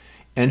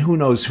 and who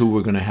knows who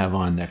we're going to have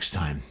on next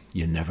time.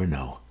 You never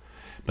know.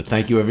 But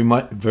thank you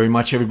very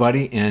much,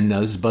 everybody. And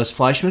this is Buzz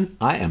Fleischman.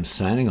 I am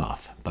signing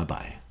off.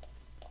 Bye-bye.